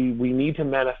need to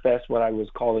manifest what I was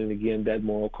calling again that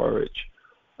moral courage.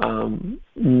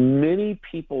 Many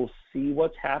people see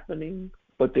what's happening,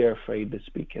 but they're afraid to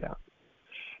speak it out.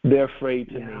 They're afraid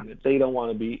to name it. They don't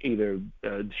want to be either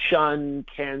shunned,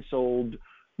 canceled,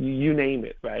 you name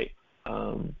it, right?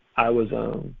 I was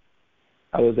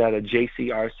at a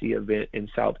JCRC event in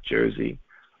South Jersey,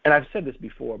 and I've said this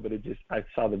before, but I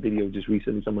saw the video just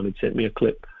recently. Someone had sent me a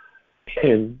clip,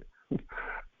 and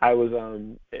I was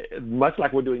much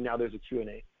like we're doing now. There's a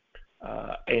Q&A,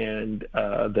 and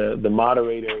the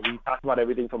moderator, we talked about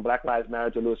everything from Black Lives Matter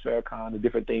to Louis Farrakhan, the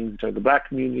different things in terms of the Black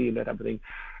community and that type of thing.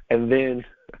 And then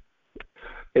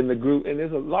in the group, and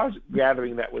there's a large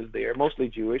gathering that was there, mostly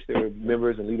Jewish. There were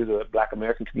members and leaders of the Black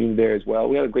American community there as well.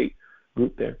 We had a great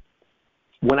group there.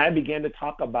 When I began to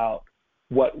talk about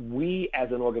what we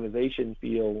as an organization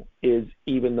feel is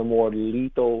even the more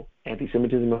lethal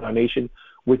anti-Semitism in our nation,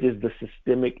 which is the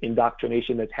systemic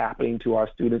indoctrination that's happening to our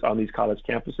students on these college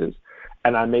campuses.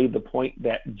 And I made the point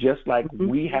that just like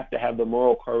we have to have the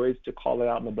moral courage to call it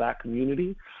out in the Black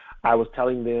community, I was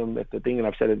telling them that the thing, and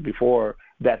I've said it before,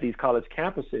 that these college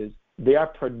campuses, they are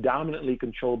predominantly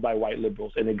controlled by white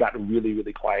liberals, and it got really,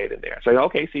 really quiet in there. So,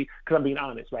 okay, see, because I'm being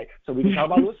honest, right? So we can talk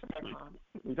about Louis Farrakhan,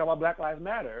 we can talk about Black Lives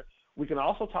Matter. We can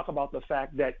also talk about the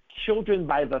fact that children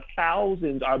by the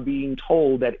thousands are being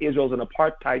told that Israel's an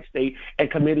apartheid state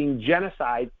and committing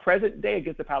genocide present day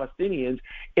against the Palestinians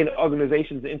in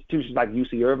organizations and institutions like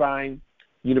UC Irvine,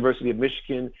 University of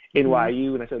Michigan,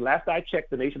 NYU. And I said, last I checked,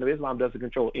 the Nation of Islam doesn't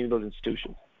control any of those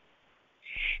institutions.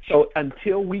 So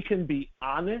until we can be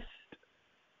honest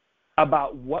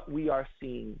about what we are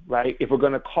seeing, right? If we're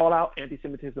going to call out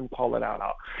anti-Semitism, call it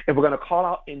out. If we're going to call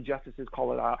out injustices,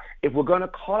 call it out. If we're going to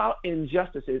call out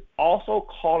injustices, also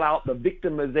call out the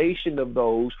victimization of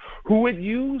those who would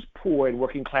use poor and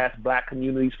working class Black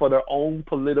communities for their own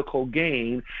political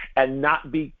gain and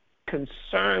not be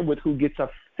concerned with who gets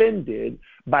offended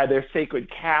by their sacred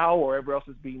cow or whatever else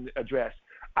is being addressed.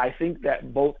 I think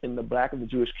that both in the Black and the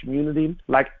Jewish community,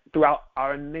 like throughout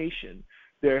our nation,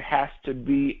 there has to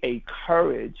be a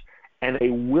courage and a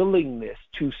willingness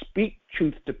to speak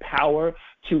truth to power,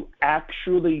 to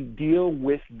actually deal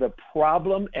with the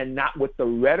problem and not with the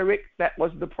rhetoric that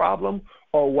was the problem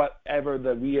or whatever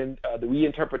the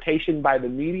reinterpretation by the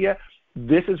media.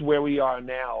 This is where we are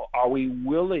now. Are we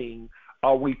willing,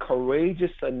 are we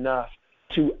courageous enough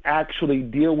to actually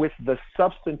deal with the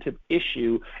substantive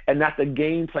issue and not the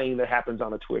game playing that happens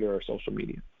on a Twitter or social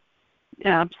media?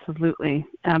 Absolutely.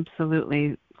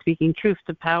 Absolutely. Speaking truth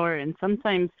to power. And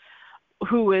sometimes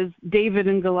who is David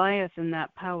and Goliath in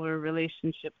that power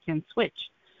relationship can switch.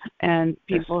 And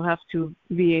people have to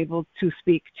be able to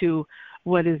speak to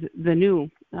what is the new,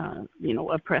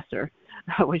 oppressor,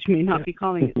 which may not be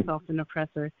calling itself an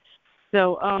oppressor.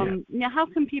 So now how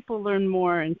can people learn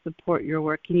more and support your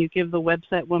work? Can you give the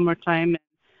website one more time?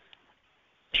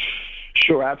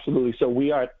 Sure, absolutely. So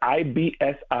we are at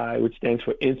IBSI, which stands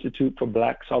for Institute for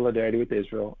Black Solidarity with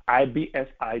Israel,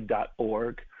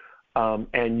 ibsi.org.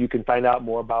 And you can find out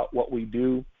more about what we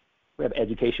do. We have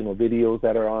educational videos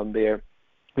that are on there.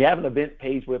 We have an event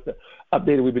page with the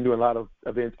updated. We've been doing a lot of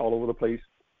events all over the place,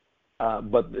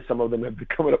 but some of them have been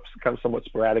coming up somewhat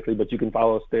sporadically, but you can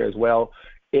follow us there as well.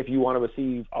 If you want to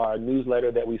receive our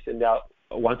newsletter that we send out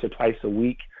once or twice a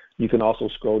week, you can also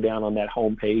scroll down on that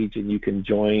homepage and you can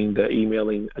join the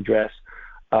emailing address.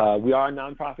 We are a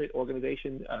nonprofit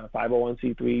organization,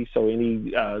 501c3, so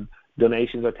any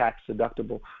donations are tax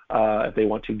deductible if they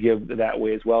want to give that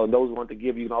way as well. And those who want to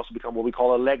give, you can also become what we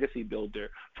call a legacy builder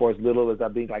for as little as I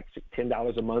think like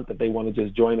 $10 a month. If they want to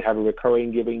just join and have a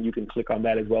recurring giving, you can click on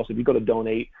that as well. So if you go to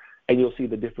donate, and you'll see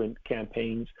the different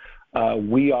campaigns.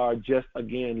 We are just,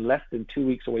 again, less than 2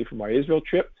 weeks away from our Israel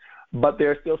trip, but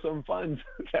there are still some funds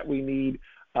that we need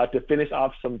to finish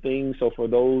off some things. So for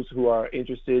those who are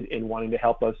interested in wanting to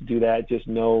help us do that, just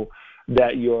know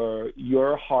that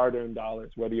your hard-earned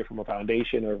dollars, whether you're from a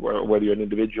foundation or whether you're an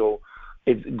individual,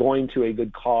 it's going to a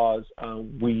good cause.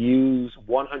 We use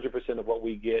 100% of what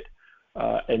we get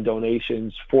in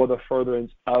donations for the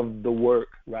furtherance of the work,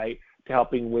 right? To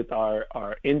helping with our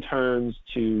interns,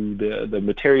 to the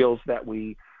materials that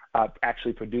we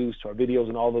actually produced, or videos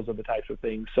and all those other types of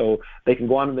things. So they can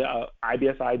go on the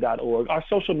ibsi.org. Our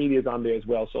social media is on there as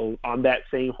well. So on that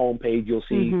same homepage, you'll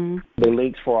see the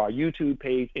links for our YouTube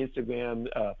page, Instagram,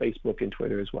 Facebook, and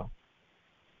Twitter as well.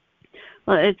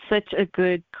 Well, it's such a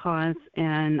good cause,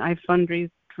 and I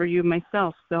fundraised for you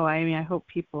myself. So, I hope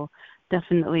people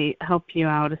definitely help you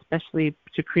out, especially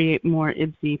to create more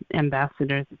IBSI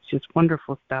ambassadors. It's just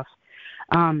wonderful stuff.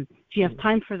 Do you have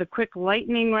time for the quick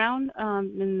lightning round,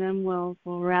 and then we'll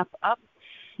wrap up?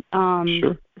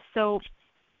 Sure. So,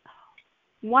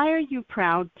 why are you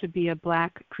proud to be a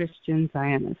Black Christian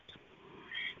Zionist?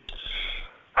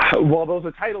 Well, those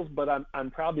are titles, but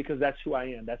I'm proud because that's who I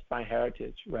am. That's my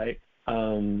heritage, right?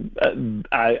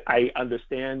 I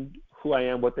understand who I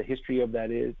am, what the history of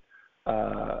that is,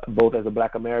 both as a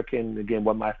Black American, again,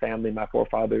 what my family, my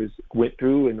forefathers went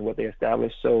through and what they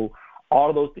established. So all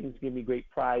of those things give me great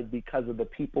pride because of the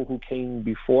people who came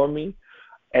before me,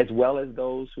 as well as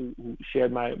those who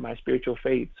shared my spiritual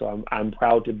faith. So I'm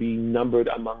proud to be numbered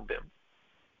among them.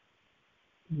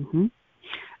 Mm-hmm.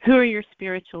 Who are your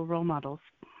spiritual role models?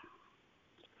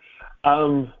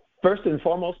 First and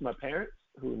foremost, my parents,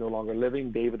 who are no longer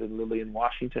living, David and Lillian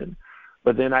Washington.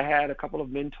 But then I had a couple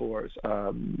of mentors,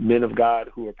 men of God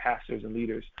who are pastors and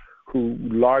leaders who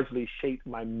largely shaped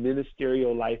my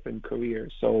ministerial life and career.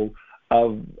 So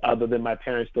other than my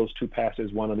parents, those two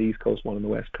pastors, one on the East Coast, one on the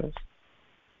West Coast.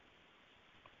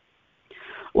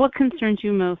 What concerns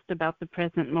you most about the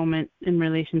present moment in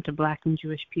relation to Black and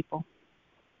Jewish people?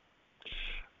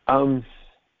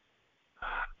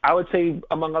 I would say,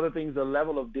 among other things, the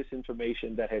level of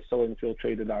disinformation that has so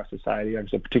infiltrated our society,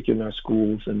 particularly in our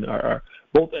schools and our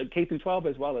both K through 12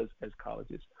 as well as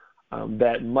colleges,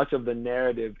 that much of the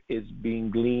narrative is being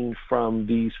gleaned from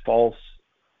these false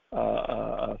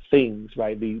things,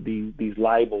 right? These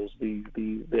libels,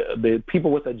 the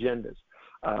people with agendas.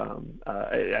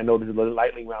 I know this is a little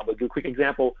lightning round, but a quick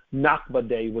example, Nakba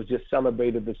Day was just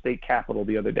celebrated at the state capitol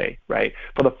the other day, right?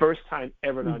 For the first time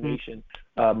ever in our nation.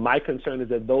 My concern is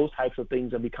that those types of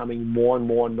things are becoming more and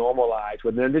more normalized,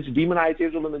 where they just demonize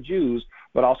Israel and the Jews,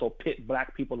 but also pit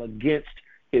Black people against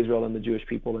Israel and the Jewish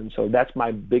people. And so that's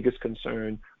my biggest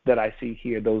concern that I see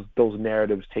here, those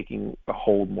narratives taking a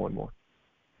hold more and more.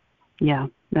 Yeah.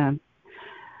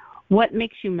 What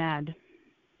makes you mad?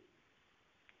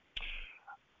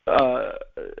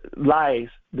 Lies,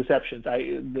 deceptions.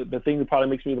 The thing that probably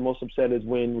makes me the most upset is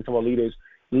when we talk about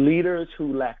leaders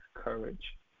who lack courage,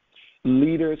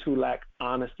 leaders who lack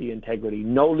honesty, integrity.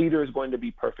 No leader is going to be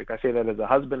perfect. I say that as a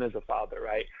husband, as a father,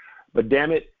 right? But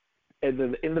damn it, at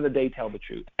the end of the day, tell the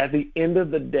truth. At the end of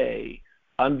the day,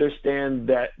 understand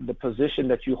that the position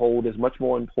that you hold is much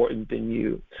more important than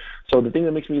you. So the thing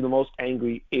that makes me the most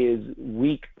angry is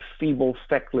weak, feeble,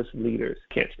 feckless leaders.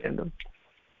 Can't stand them.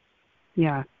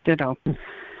 Yeah, ditto.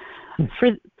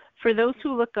 For those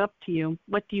who look up to you,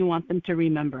 what do you want them to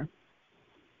remember?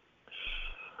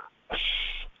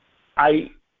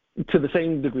 To the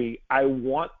same degree, I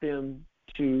want them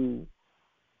to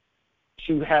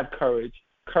have courage.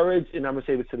 Courage, and I'm going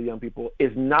to say this to the young people,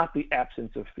 is not the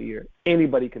absence of fear.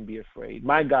 Anybody can be afraid.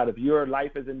 My God, if your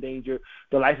life is in danger,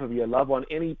 the life of your loved one,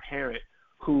 any parent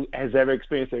who has ever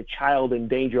experienced their child in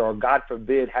danger, or God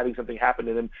forbid having something happen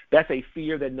to them, that's a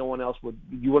fear that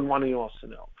you wouldn't want anyone else to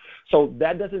know. So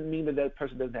that doesn't mean that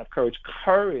person doesn't have courage.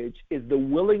 Courage is the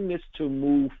willingness to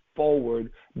move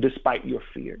forward despite your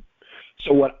fear.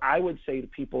 So what I would say to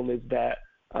people is that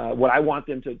what I want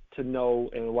them to know,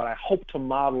 and what I hope to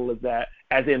model, is that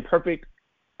as imperfect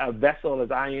a vessel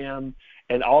as I am,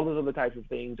 and all those other types of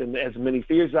things, and as many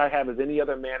fears as I have as any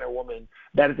other man or woman,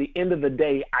 that at the end of the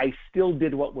day, I still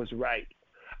did what was right.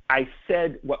 I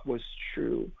said what was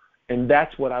true. And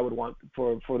that's what I would want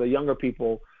for the younger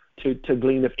people to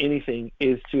glean, if anything,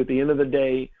 is to, at the end of the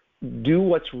day, do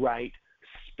what's right,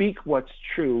 speak what's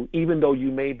true, even though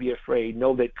you may be afraid.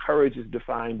 Know that courage is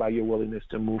defined by your willingness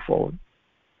to move forward.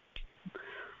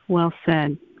 Well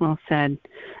said. Well said.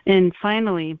 And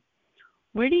finally,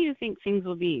 where do you think things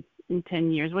will be in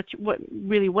 10 years?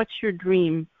 What's your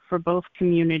dream for both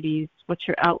communities? What's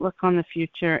your outlook on the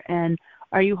future? And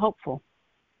are you hopeful?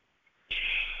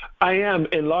 I am,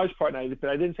 in large part, but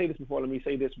I didn't say this before. Let me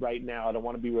say this right now. I don't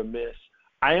want to be remiss.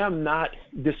 I am not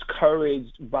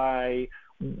discouraged by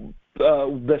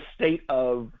the state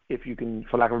of, if you can,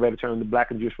 for lack of a better term, the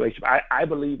Black and Jewish relationship. I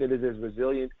believe it is as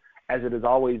resilient as it has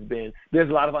always been. There's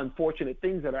a lot of unfortunate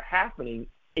things that are happening,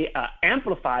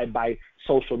 amplified by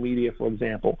social media, for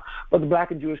example. But the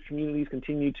Black and Jewish communities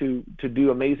continue to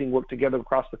do amazing work together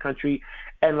across the country.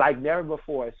 And like never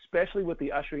before, especially with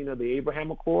the ushering of the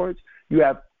Abraham Accords, you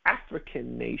have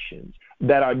African nations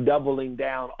that are doubling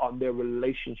down on their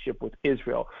relationship with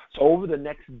Israel. So over the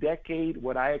next decade,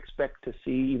 what I expect to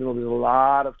see, even though there's a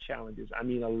lot of challenges, I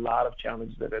mean a lot of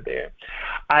challenges that are there,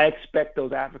 I expect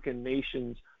those African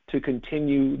nations to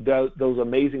continue those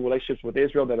amazing relationships with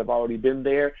Israel that have already been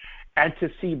there, and to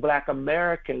see Black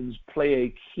Americans play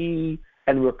a key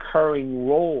and recurring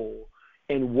role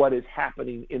in what is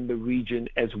happening in the region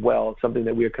as well, something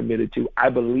that we are committed to. I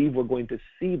believe we're going to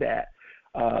see that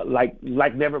like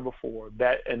never before.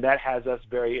 That has us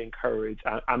very encouraged.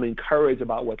 I'm encouraged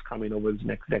about what's coming over this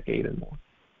next decade and more.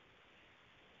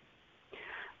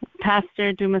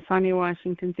 Pastor Dumisani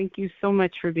Washington, thank you so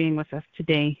much for being with us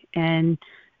today. And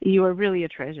you are really a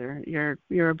treasure.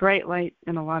 You're a bright light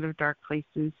in a lot of dark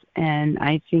places, and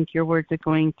I think your words are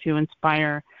going to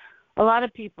inspire a lot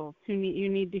of people. You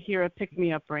need to hear a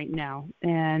pick-me-up right now,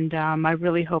 and I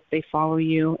really hope they follow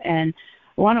you. And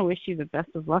I want to wish you the best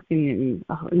of luck and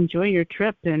enjoy your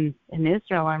trip in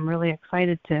Israel. I'm really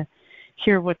excited to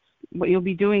hear what you'll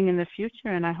be doing in the future,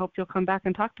 and I hope you'll come back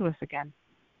and talk to us again.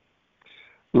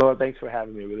 Laura, thanks for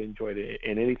having me. I really enjoyed it.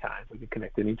 And anytime, we can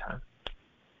connect anytime.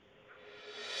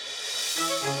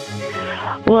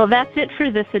 Well, that's it for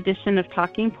this edition of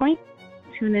Talking Point.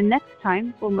 Tune in next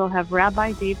time when we'll have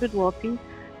Rabbi David Wolpe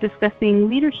discussing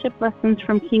leadership lessons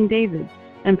from King David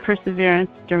and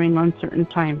perseverance during uncertain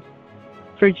times.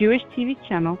 For Jewish TV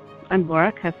Channel, I'm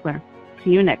Laura Kessler.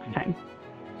 See you next time.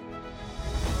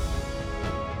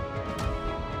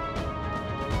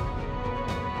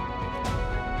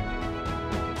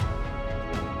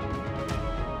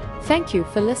 Thank you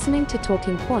for listening to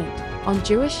Talking Point on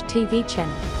Jewish TV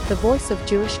Channel, the voice of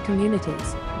Jewish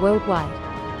communities worldwide.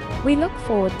 We look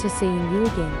forward to seeing you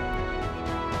again.